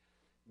God.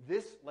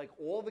 This, like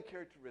all the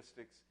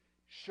characteristics,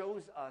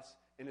 shows us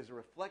and is a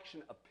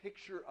reflection, a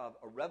picture of,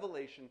 a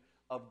revelation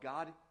of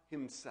God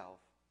himself,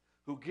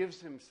 who gives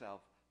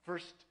himself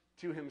first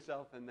to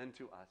himself and then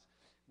to us.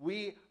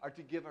 We are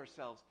to give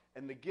ourselves,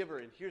 and the giver,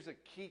 and here's a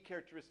key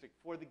characteristic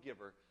for the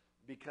giver,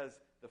 because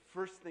the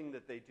first thing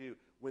that they do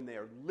when they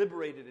are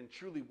liberated and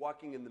truly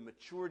walking in the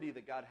maturity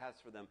that God has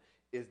for them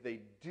is they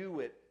do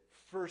it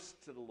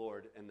first to the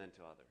Lord and then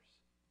to others.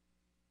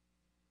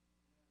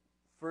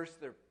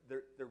 First,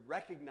 they're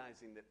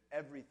recognizing that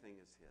everything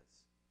is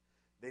his.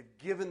 They've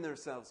given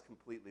themselves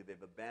completely.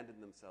 They've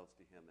abandoned themselves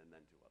to him and then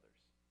to others.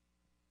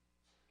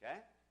 Okay?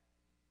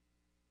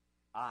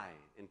 I,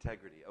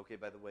 integrity. Okay,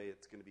 by the way,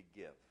 it's going to be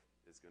GIVE.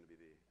 It's going to be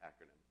the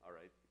acronym. All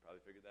right, you probably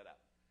figured that out.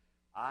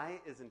 I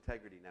is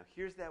integrity. Now,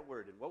 here's that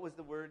word. And what was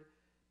the word,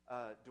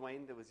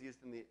 Dwayne, that was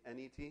used in the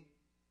NET?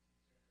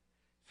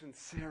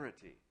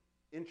 Sincerity.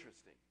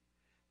 Interesting.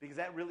 Because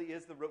that really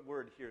is the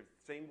word here.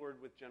 Same word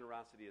with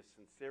generosity as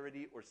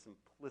sincerity or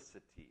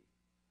simplicity.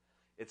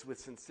 It's with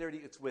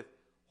sincerity. It's with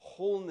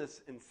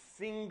wholeness and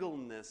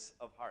singleness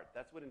of heart.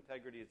 That's what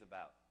integrity is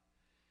about.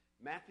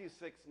 Matthew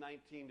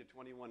 6:19 to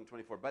 21 and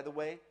 24. By the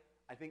way,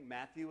 I think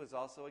Matthew was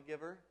also a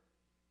giver.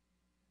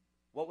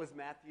 What was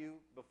Matthew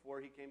before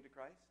he came to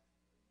Christ?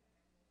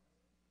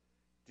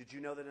 Did you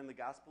know that in the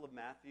Gospel of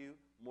Matthew,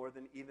 more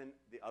than even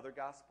the other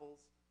Gospels,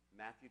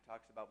 Matthew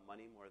talks about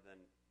money more than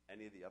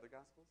any of the other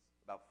Gospels?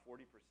 About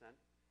 40%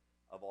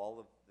 of all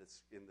of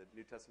this in the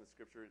New Testament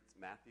Scripture, it's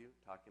Matthew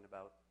talking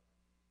about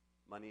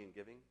money and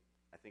giving.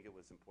 I think it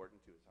was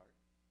important to his heart.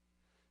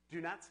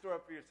 Do not store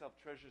up for yourself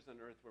treasures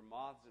on earth where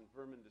moths and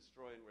vermin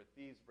destroy and where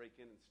thieves break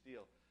in and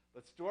steal.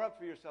 But store up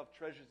for yourself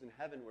treasures in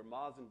heaven where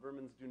moths and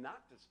vermin do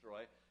not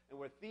destroy and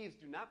where thieves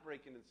do not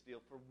break in and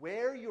steal. For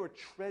where your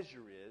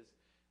treasure is,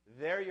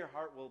 there your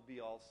heart will be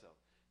also.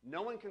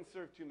 No one can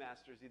serve 2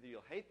 masters. Either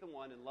you'll hate the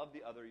one and love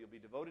the other. You'll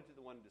be devoted to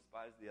the one and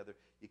despise the other.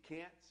 You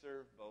can't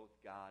serve both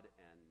God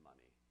and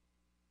money.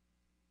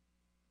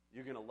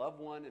 You're going to love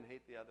one and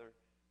hate the other.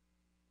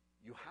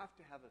 You have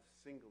to have a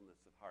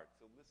singleness of heart.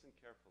 So listen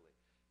carefully.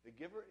 The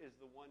giver is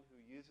the one who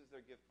uses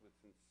their gift with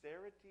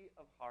sincerity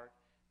of heart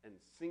and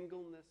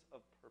singleness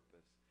of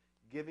purpose,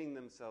 giving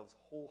themselves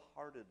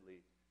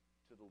wholeheartedly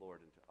to the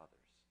Lord and to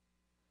others.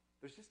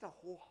 There's just a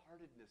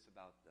wholeheartedness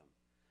about them.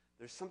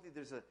 There's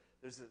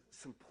a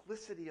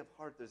simplicity of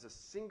heart. There's a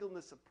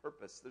singleness of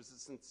purpose. There's a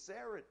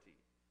sincerity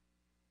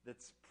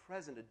that's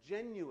present, a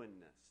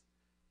genuineness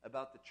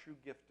about the true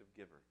gift of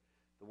giver,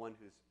 the one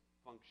who's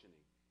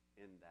functioning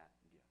in that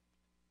gift.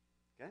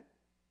 Okay?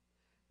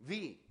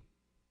 V.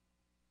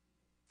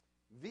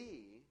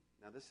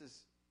 Now this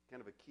is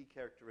kind of a key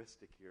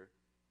characteristic here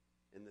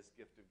in this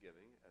gift of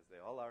giving, as they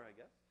all are, I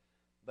guess,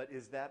 but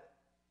is that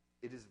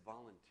it is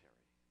voluntary.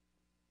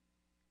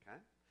 Okay?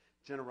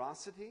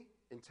 Generosity,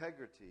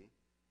 integrity,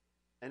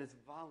 and it's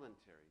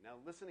voluntary. Now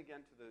listen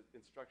again to the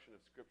instruction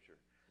of Scripture.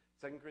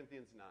 2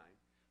 Corinthians 9.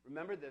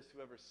 Remember this,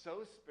 whoever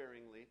sows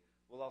sparingly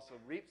will also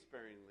reap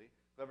sparingly.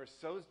 Whoever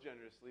sows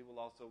generously will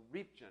also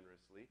reap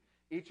generously.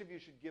 Each of you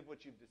should give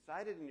what you've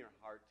decided in your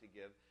heart to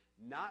give,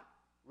 not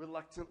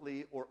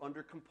reluctantly or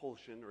under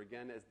compulsion, or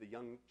again, as the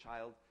young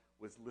child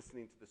was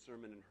listening to the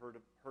sermon and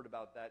heard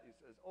about that, he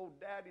says, "Oh,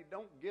 Daddy,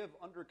 don't give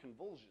under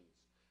convulsions."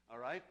 All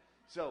right?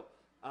 So,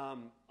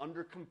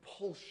 under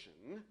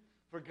compulsion,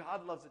 for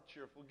God loves a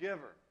cheerful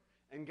giver.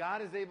 And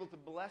God is able to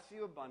bless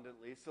you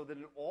abundantly so that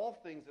in all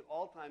things, at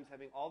all times,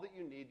 having all that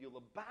you need, you'll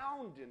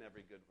abound in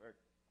every good work.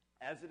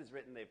 As it is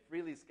written, they've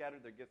freely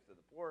scattered their gifts to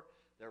the poor.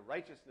 Their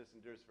righteousness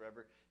endures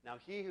forever. Now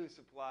he who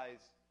supplies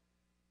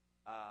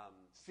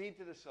seed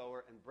to the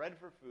sower and bread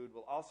for food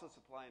will also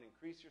supply and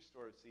increase your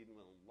store of seed and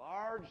will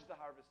enlarge the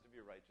harvest of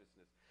your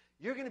righteousness.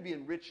 You're going to be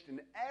enriched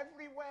in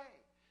every way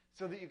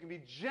so that you can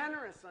be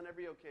generous on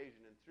every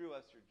occasion. And through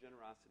us, your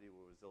generosity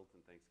will result in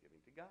thanksgiving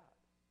to God.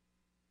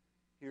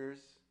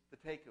 Here's the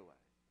takeaway.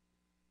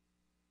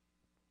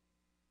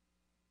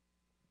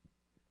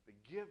 The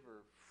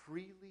giver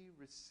freely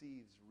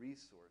receives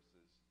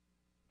resources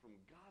from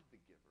God the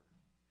giver,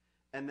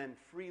 and then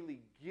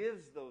freely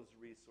gives those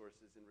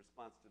resources in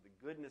response to the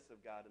goodness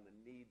of God and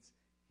the needs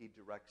he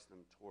directs them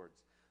towards.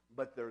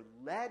 But they're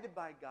led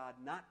by God,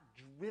 not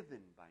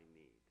driven by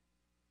need.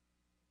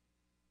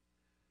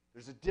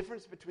 There's a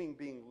difference between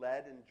being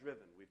led and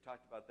driven. We've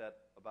talked about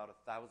that about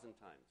 1,000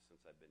 times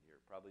since I've been here,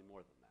 probably more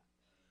than that.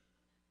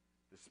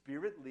 The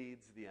Spirit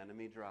leads, the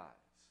enemy drives.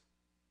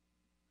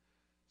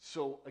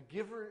 So a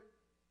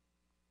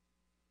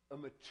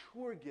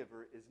mature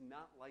giver is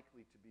not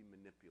likely to be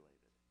manipulated.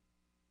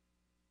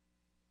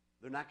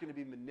 They're not going to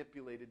be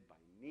manipulated by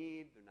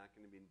need. They're not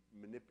going to be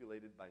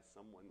manipulated by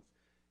someone's,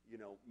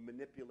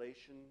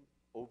 manipulation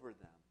over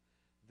them.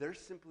 They're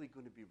simply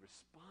going to be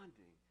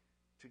responding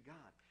to God.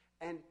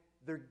 And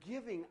they're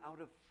giving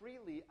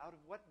freely out of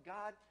what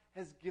God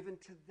has given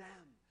to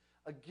them.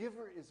 A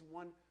giver is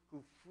one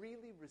who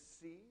freely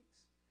receives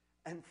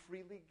and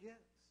freely gives.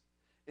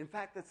 In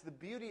fact, that's the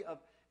beauty of,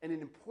 and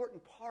an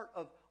important part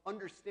of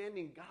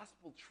understanding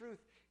gospel truth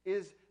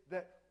is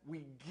that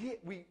we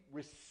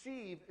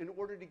receive in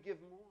order to give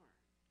more.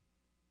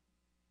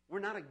 We're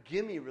not a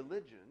gimme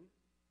religion.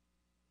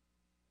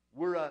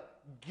 We're a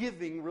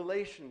giving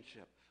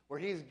relationship where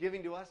he's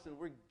giving to us and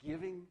we're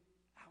giving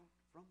out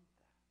from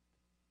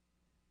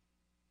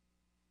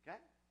that. Okay?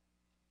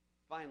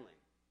 Finally,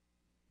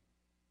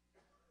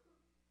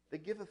 they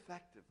give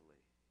effectively.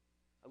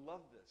 I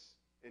love this.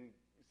 In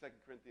 2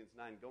 Corinthians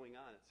 9, going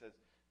on, it says,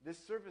 this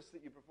service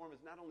that you perform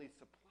is not only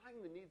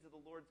supplying the needs of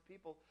the Lord's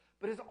people,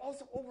 but is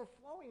also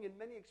overflowing in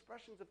many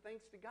expressions of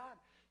thanks to God.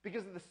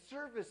 Because of the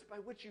service by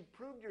which you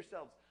proved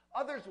yourselves,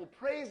 others will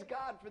praise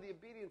God for the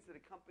obedience that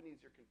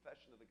accompanies your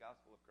confession of the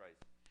gospel of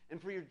Christ, and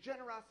for your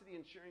generosity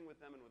in sharing with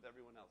them and with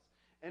everyone else.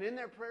 And in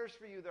their prayers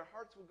for you, their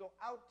hearts will go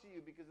out to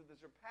you because of the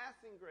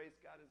surpassing grace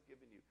God has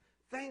given you.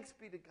 Thanks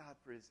be to God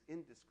for his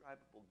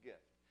indescribable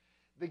gift.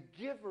 The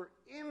giver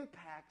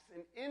impacts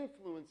and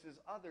influences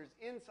others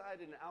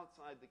inside and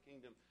outside the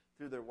kingdom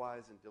through their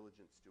wise and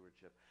diligent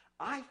stewardship.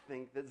 I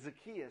think that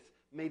Zacchaeus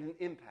made an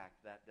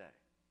impact that day.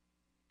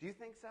 Do you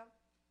think so?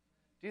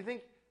 Do you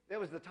think that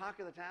was the talk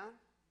of the town?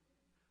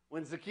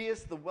 When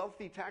Zacchaeus, the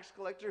wealthy tax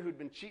collector who'd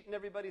been cheating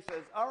everybody,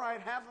 says, all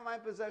right, half of my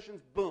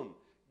possessions, boom,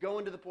 go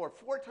into the poor.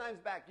 4 times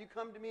back. You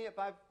come to me if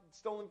I've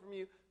stolen from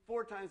you,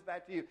 4 times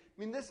back to you. I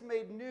mean, this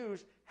made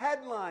news,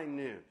 headline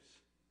news,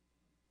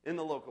 in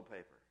the local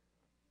paper.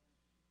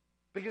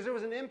 Because there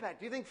was an impact.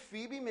 Do you think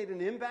Phoebe made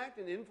an impact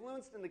and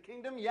influenced in the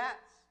kingdom? Yes.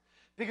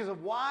 Because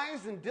of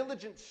wise and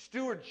diligent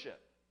stewardship.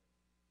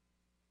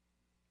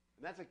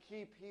 And that's a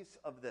key piece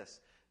of this.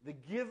 The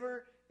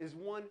giver is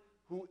one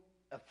who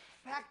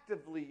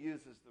effectively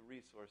uses the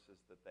resources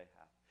that they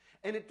have.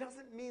 And it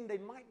doesn't mean they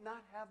might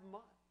not have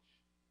much.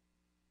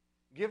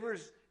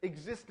 Givers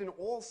exist in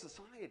all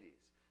societies,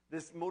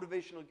 this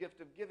motivational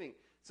gift of giving.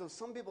 So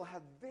some people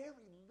have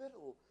very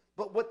little,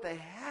 but what they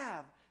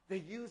have, they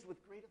use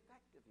with great effectiveness.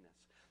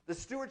 The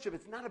stewardship,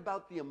 it's not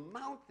about the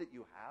amount that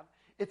you have.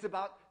 It's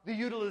about the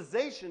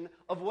utilization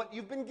of what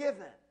you've been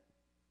given.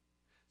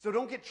 So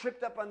don't get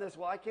tripped up on this,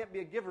 well, I can't be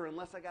a giver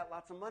unless I got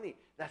lots of money.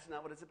 That's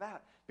not what it's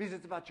about. Because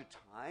it's about your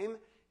time.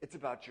 It's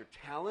about your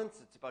talents.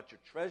 It's about your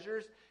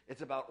treasures.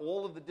 It's about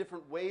all of the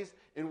different ways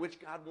in which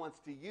God wants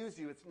to use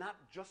you. It's not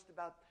just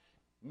about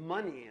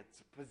money.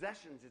 It's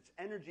possessions. It's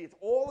energy. It's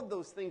all of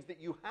those things that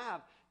you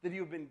have that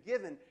you've been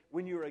given.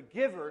 When you're a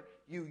giver,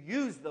 you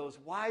use those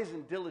wise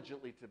and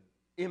diligently to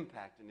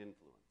impact and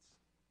influence.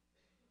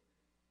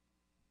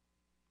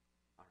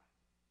 All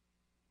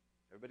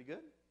right. Everybody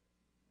good?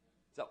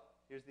 So,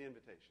 here's the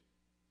invitation.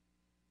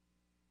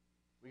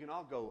 We can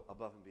all go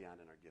above and beyond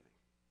in our giving.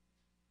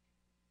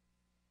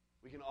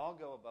 We can all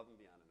go above and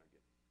beyond in our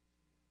giving.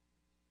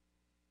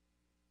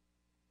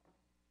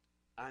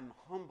 I'm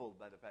humbled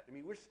by the fact. I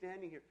mean, we're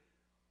standing here.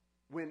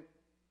 When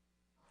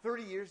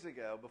 30 years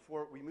ago,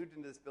 before we moved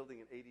into this building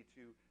in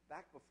 82,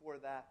 back before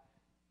that,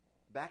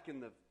 back in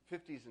the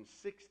 50s and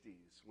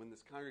 60s, when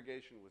this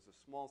congregation was a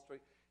small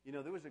street,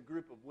 there was a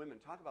group of women.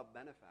 Talk about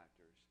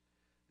benefactors.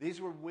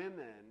 These were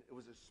women. It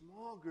was a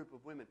small group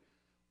of women.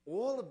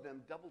 All of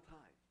them double tithed.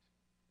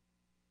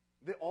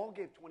 They all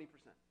gave 20%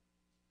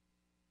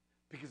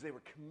 because they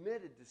were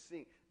committed to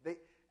seeing.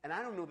 And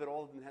I don't know that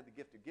all of them had the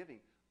gift of giving,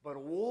 but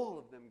all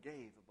of them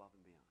gave above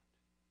and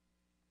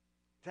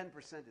beyond.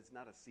 10% is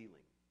not a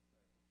ceiling.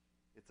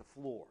 It's a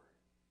floor.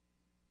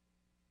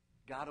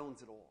 God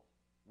owns it all.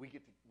 We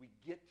get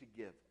to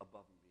give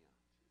above and beyond.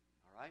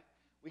 All right?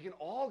 We can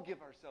all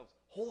give ourselves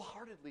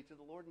wholeheartedly to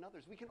the Lord and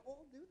others. We can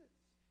all do this.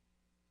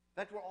 In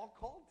fact, we're all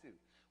called to.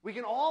 We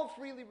can all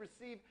freely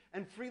receive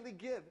and freely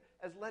give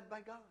as led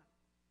by God.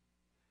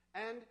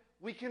 And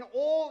we can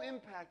all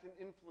impact and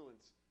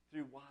influence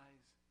through wise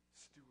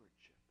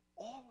stewardship.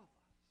 All of us.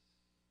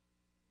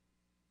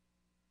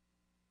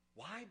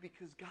 Why?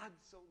 Because God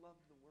so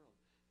loved the world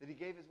that he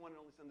gave his one and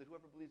only Son, that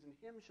whoever believes in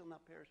him shall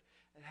not perish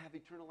and have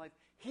eternal life.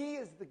 He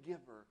is the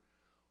giver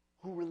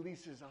who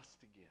releases us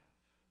to give.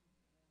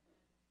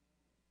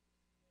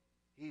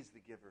 He's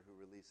the giver who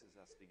releases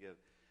us to give.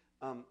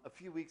 A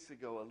few weeks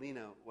ago,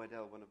 Alina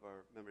Weidel, one of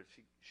our members,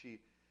 she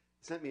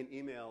sent me an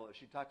email.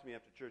 She talked to me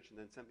after church and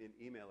then sent me an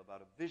email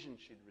about a vision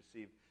she'd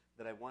received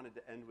that I wanted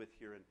to end with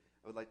here, and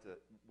I would like the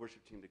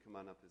worship team to come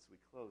on up as we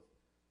close.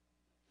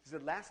 She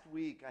said, last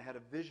week I had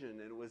a vision,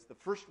 and it was the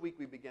first week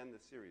we began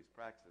this series,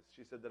 Praxis.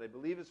 She said that I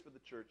believe it's for the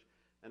church,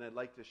 and I'd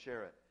like to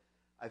share it.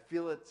 I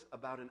feel it's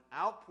about an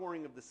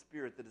outpouring of the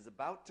Spirit that is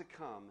about to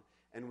come,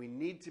 and we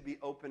need to be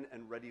open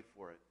and ready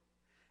for it.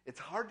 It's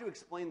hard to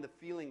explain the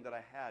feeling that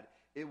I had.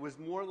 It was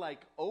more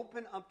like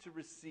open up to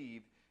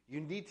receive. You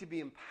need to be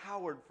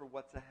empowered for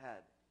what's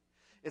ahead.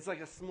 It's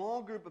like a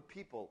small group of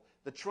people.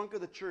 The trunk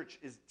of the church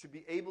is to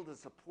be able to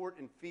support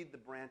and feed the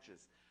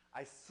branches.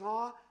 I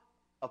saw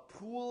a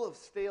pool of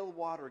stale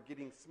water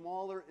getting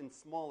smaller and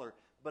smaller,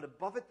 but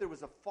above it there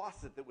was a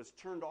faucet that was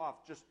turned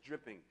off, just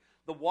dripping.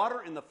 The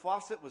water in the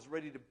faucet was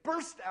ready to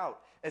burst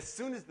out as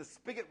soon as the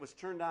spigot was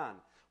turned on.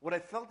 What I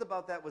felt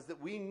about that was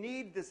that we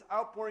need this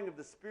outpouring of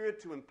the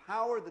Spirit to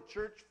empower the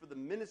church for the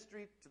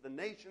ministry to the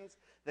nations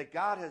that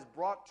God has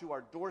brought to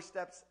our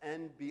doorsteps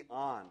and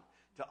beyond,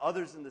 to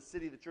others in the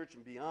city, the church,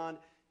 and beyond,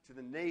 to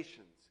the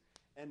nations.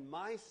 And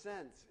my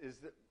sense is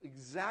that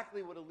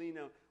exactly what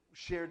Alina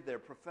shared there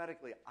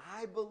prophetically,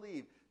 I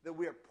believe that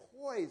we are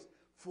poised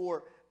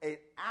for an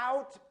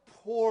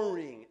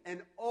outpouring,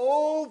 an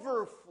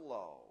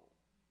overflow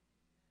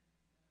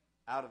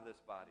out of this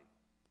body.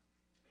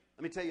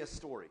 Let me tell you a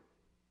story.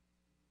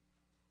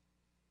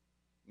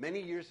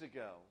 Many years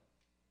ago,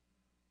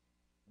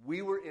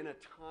 we were in a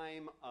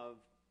time of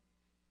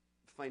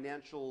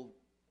financial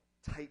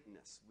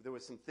tightness. There were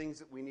some things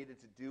that we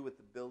needed to do with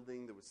the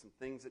building. There were some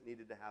things that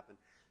needed to happen.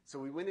 So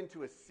we went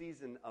into a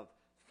season of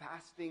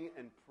fasting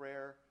and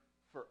prayer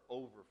for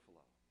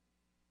overflow.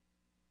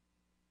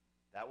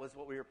 That was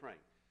what we were praying.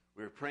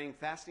 We were praying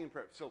fasting and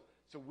prayer. So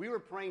we were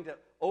praying to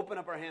open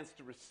up our hands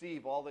to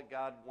receive all that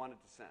God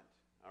wanted to send.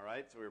 All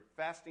right? So we were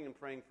fasting and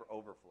praying for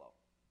overflow.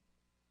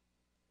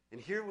 And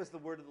here was the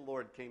word of the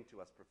Lord came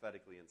to us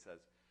prophetically and says,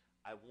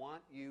 I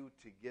want you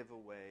to give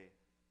away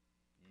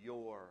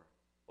your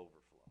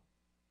overflow.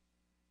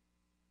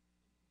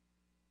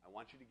 I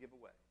want you to give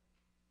away.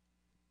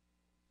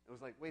 It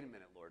was like, wait a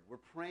minute, Lord. We're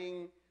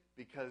praying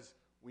because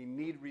we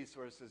need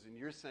resources, and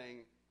you're saying,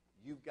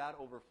 you've got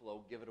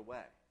overflow, give it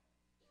away.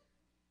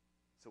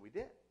 So we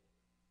did.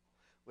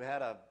 We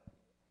had a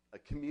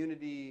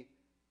community,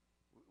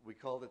 we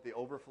called it the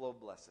Overflow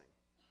Blessing.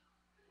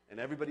 And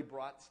everybody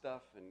brought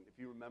stuff, and if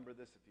you remember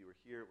this, if you were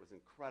here, it was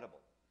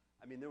incredible.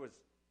 I mean,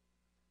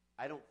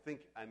 I don't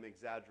think I'm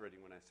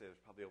exaggerating when I say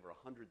there's probably over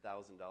 $100,000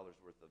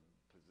 worth of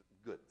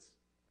goods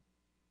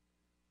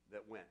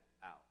that went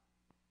out.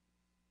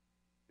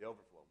 The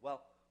overflow.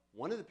 Well,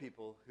 one of the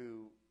people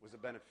who was a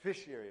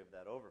beneficiary of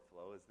that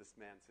overflow is this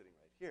man sitting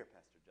right here,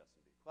 Pastor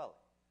Justin B. Quelly.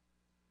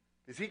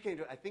 Because he came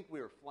to, I think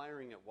we were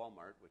flyering at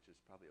Walmart, which is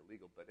probably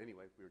illegal, but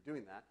anyway, we were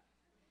doing that.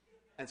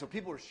 And so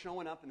people were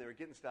showing up and they were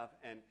getting stuff,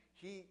 and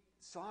he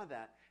saw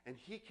that, and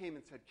he came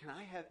and said, can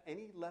I have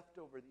any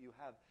leftover that you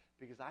have?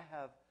 Because I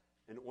have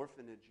an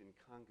orphanage in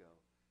Congo,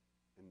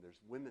 and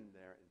there's women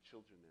there and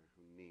children there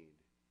who need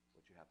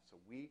what you have. So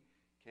we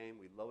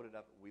came, we loaded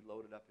up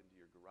into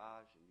your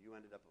garage, and you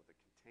ended up with a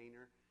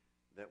container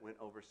that went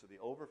over. So the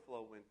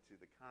overflow went to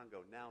the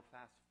Congo. Now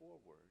fast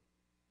forward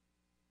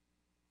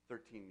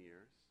 13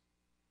 years,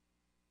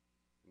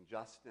 and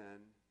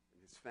Justin and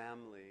his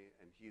family,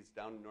 and he's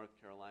down in North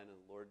Carolina.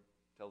 The Lord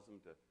tells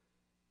him to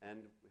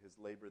end his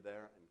labor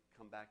there and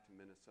come back to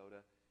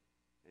Minnesota.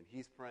 And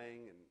he's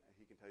praying, and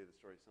he can tell you the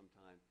story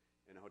sometime,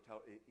 in a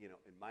hotel,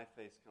 and my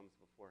face comes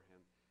before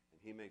him,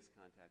 and he makes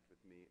contact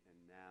with me, and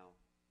now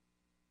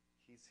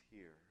he's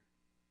here.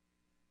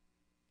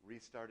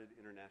 Restarted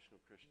International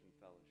Christian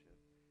Fellowship.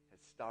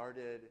 Has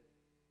started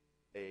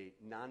a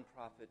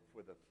nonprofit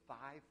for the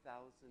 5,000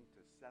 to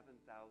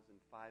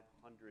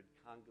 7,500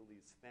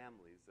 Congolese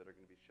families that are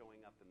going to be showing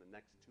up in the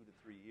next 2 to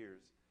 3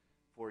 years,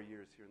 4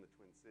 years here in the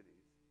Twin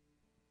Cities,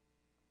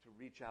 to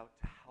reach out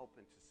to help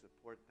and to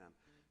support them.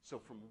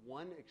 So from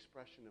one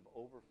expression of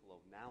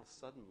overflow, now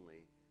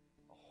suddenly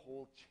a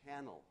whole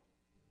channel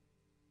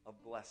of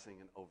blessing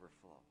and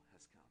overflow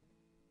has come.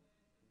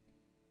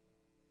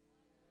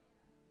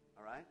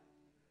 All right?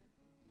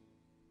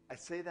 I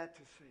say that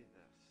to say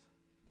this.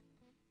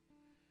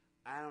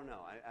 I don't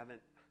know. I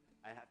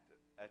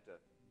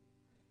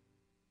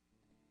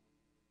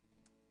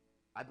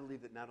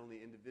believe that not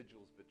only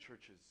individuals but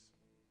churches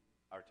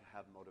are to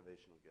have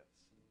motivational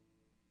gifts.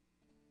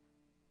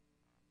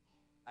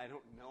 I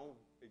don't know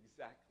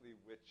exactly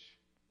which.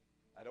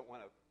 I don't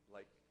want to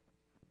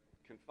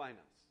confine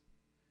us.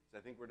 So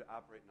I think we're to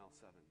operate in all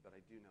 7, but I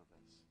do know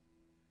this.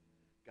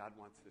 God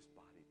wants this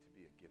body to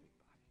be a giving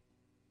body.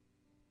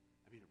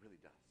 I mean, it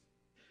really does.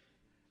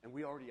 And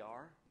we already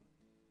are.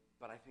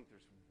 But I think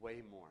there's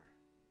way more.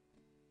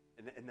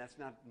 And that's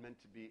not meant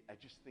to be, I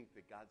just think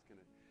that God's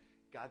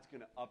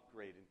gonna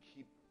upgrade and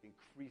keep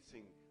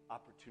increasing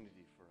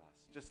opportunity for us.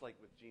 Just like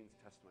with Jean's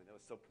testimony. That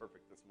was so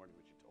perfect this morning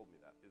when she told me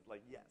that. It's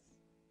like, yes.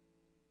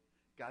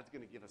 God's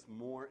gonna give us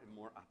more and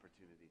more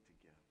opportunity to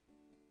give.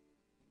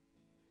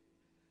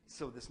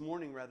 So this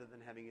morning, rather than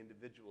having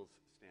individuals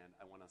stand,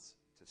 I want us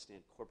to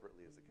stand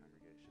corporately as a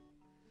congregation.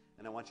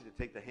 And I want you to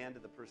take the hand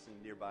of the person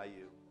nearby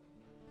you.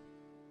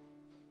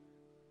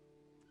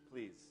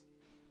 Please.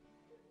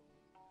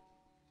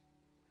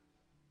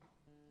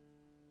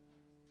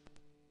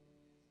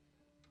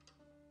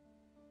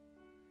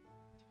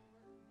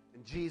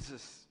 And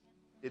Jesus,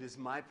 it is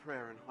my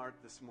prayer and heart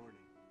this morning,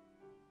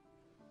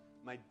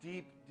 my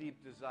deep,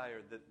 deep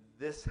desire that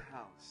this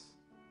house,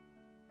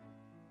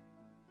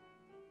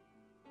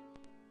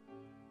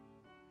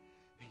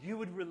 you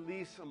would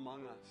release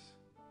among us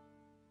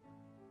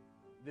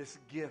this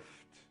gift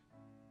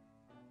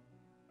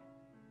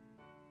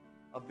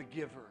of the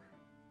giver.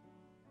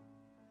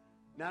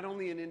 Not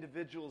only in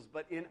individuals,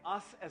 but in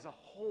us as a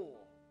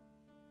whole.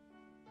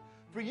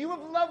 For you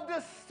have loved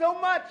us so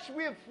much,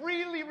 we have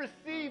freely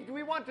received.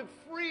 We want to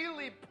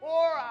freely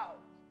pour out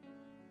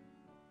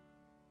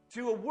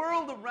to a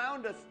world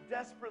around us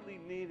desperately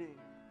needing,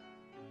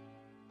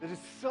 that is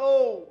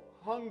so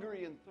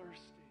hungry and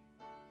thirsty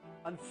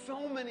on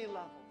so many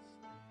levels.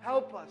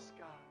 Help us,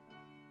 God,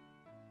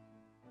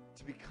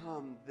 to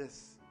become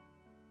this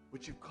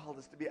which you've called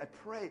us to be. I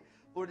pray,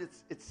 Lord,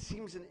 it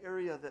seems an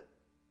area that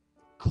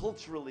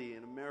culturally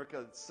in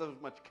America, there's so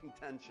much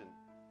contention.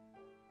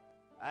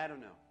 I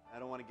don't know. I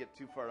don't want to get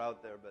too far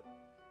out there, but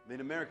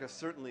America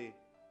certainly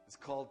is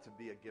called to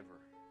be a giver.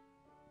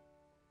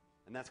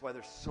 And that's why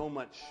there's so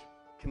much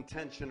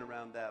contention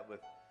around that,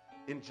 with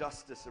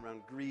injustice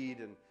around greed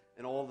and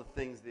all the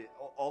things that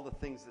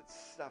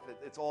stuff.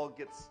 It all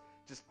gets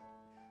just.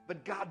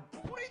 But God,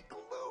 break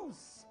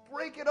loose,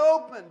 break it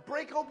open,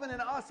 break open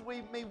in us.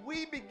 May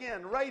we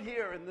begin right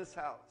here in this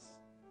house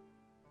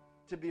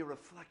to be a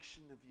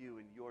reflection of you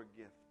and your gift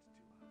to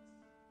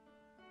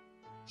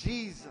us.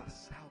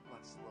 Jesus, help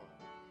us, Lord.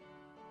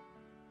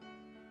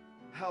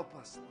 Help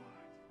us, Lord.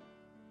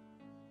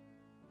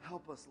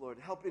 Help us, Lord.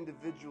 Help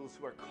individuals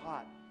who are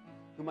caught,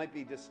 who might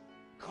be just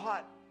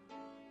caught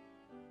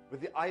with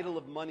the idol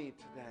of money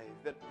today,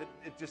 that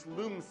it just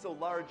looms so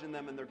large in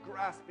them and they're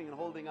grasping and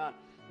holding on.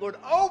 Lord,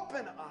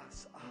 open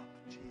us up,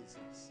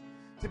 Jesus,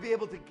 to be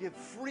able to give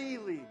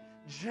freely,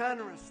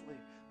 generously,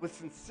 with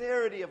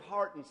sincerity of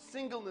heart and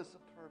singleness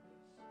of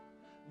purpose,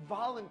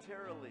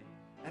 voluntarily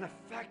and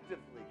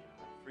effectively,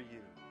 God, for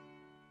you.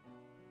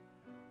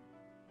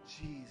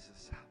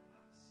 Jesus, help us.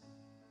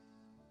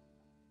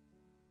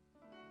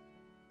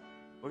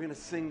 We're going to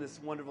sing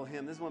this wonderful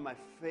hymn. This is one of my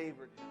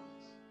favorite hymns.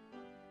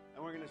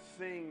 And we're going to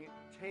sing,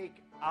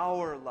 "Take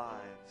our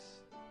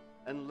lives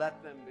and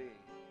let them be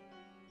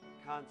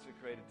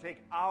consecrated."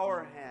 Take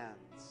our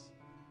hands.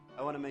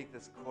 I want to make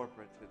this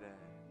corporate today.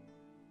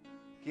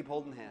 Keep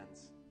holding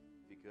hands.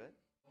 Be good.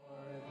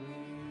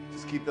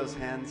 Just keep those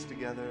hands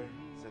together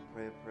as I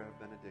pray a prayer of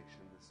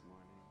benediction this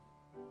morning.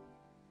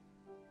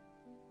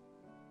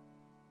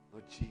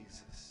 Lord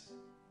Jesus,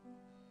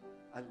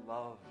 I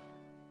love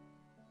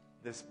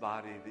this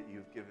body that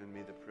you've given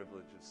me the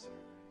privilege of serving.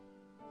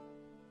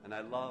 And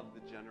I love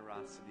the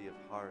generosity of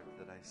heart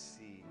that I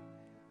see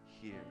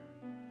here,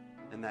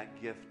 and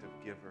that gift of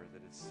giver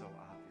that is so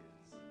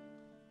obvious.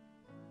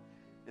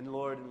 And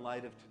Lord, in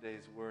light of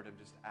today's word, I'm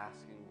just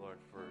asking, Lord,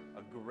 for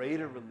a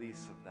greater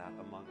release of that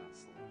among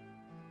us, Lord.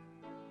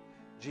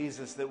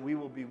 Jesus, that we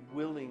will be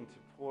willing to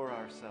pour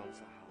ourselves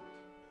out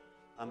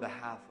on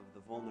behalf of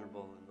the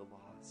vulnerable and the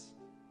lost.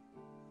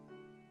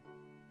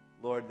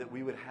 Lord, that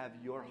we would have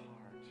your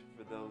heart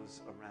for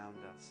those around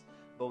us,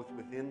 both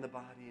within the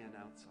body and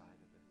outside of it.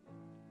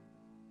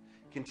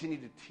 Continue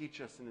to teach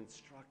us and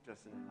instruct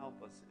us and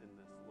help us in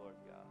this, Lord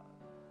God.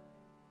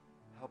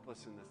 Help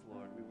us in this,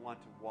 Lord. We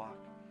want to walk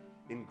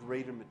in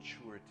greater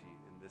maturity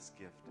in this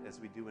gift as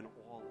we do in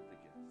all of the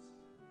gifts.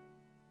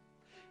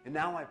 And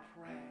now I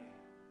pray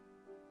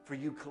For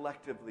you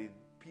collectively,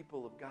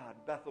 people of God,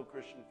 Bethel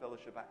Christian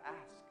Fellowship, I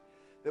ask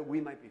that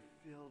we might be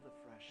filled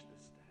afresh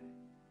this day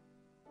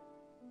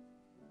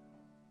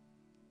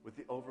with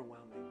the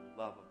overwhelming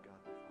love of God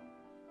the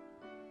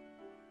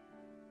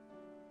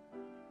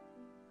Father,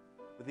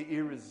 with the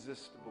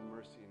irresistible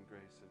mercy and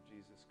grace of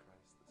Jesus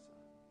Christ the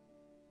Son,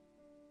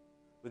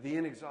 with the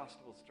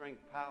inexhaustible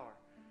strength, power,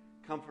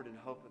 comfort, and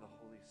hope of the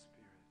Holy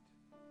Spirit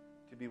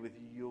to be with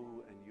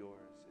you and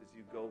yours as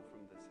you go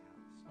from this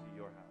house to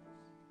your house.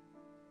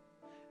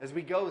 As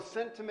we go,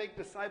 sent to make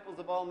disciples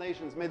of all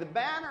nations, may the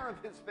banner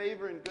of his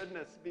favor and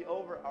goodness be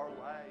over our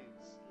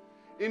lives,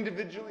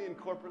 individually and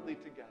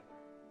corporately together.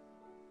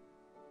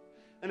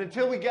 And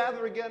until we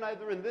gather again,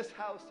 either in this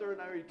house or in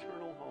our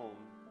eternal home,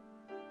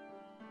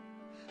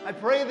 I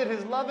pray that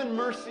his love and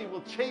mercy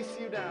will chase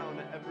you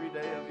down every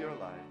day of your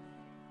life.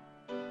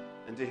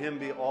 And to him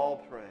be all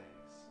praise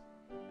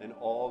and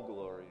all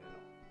glory and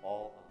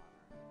all honor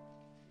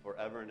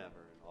forever and ever.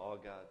 And all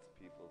God's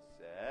people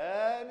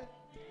said,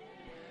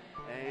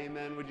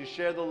 Amen. Would you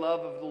share the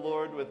love of the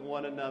Lord with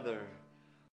one another?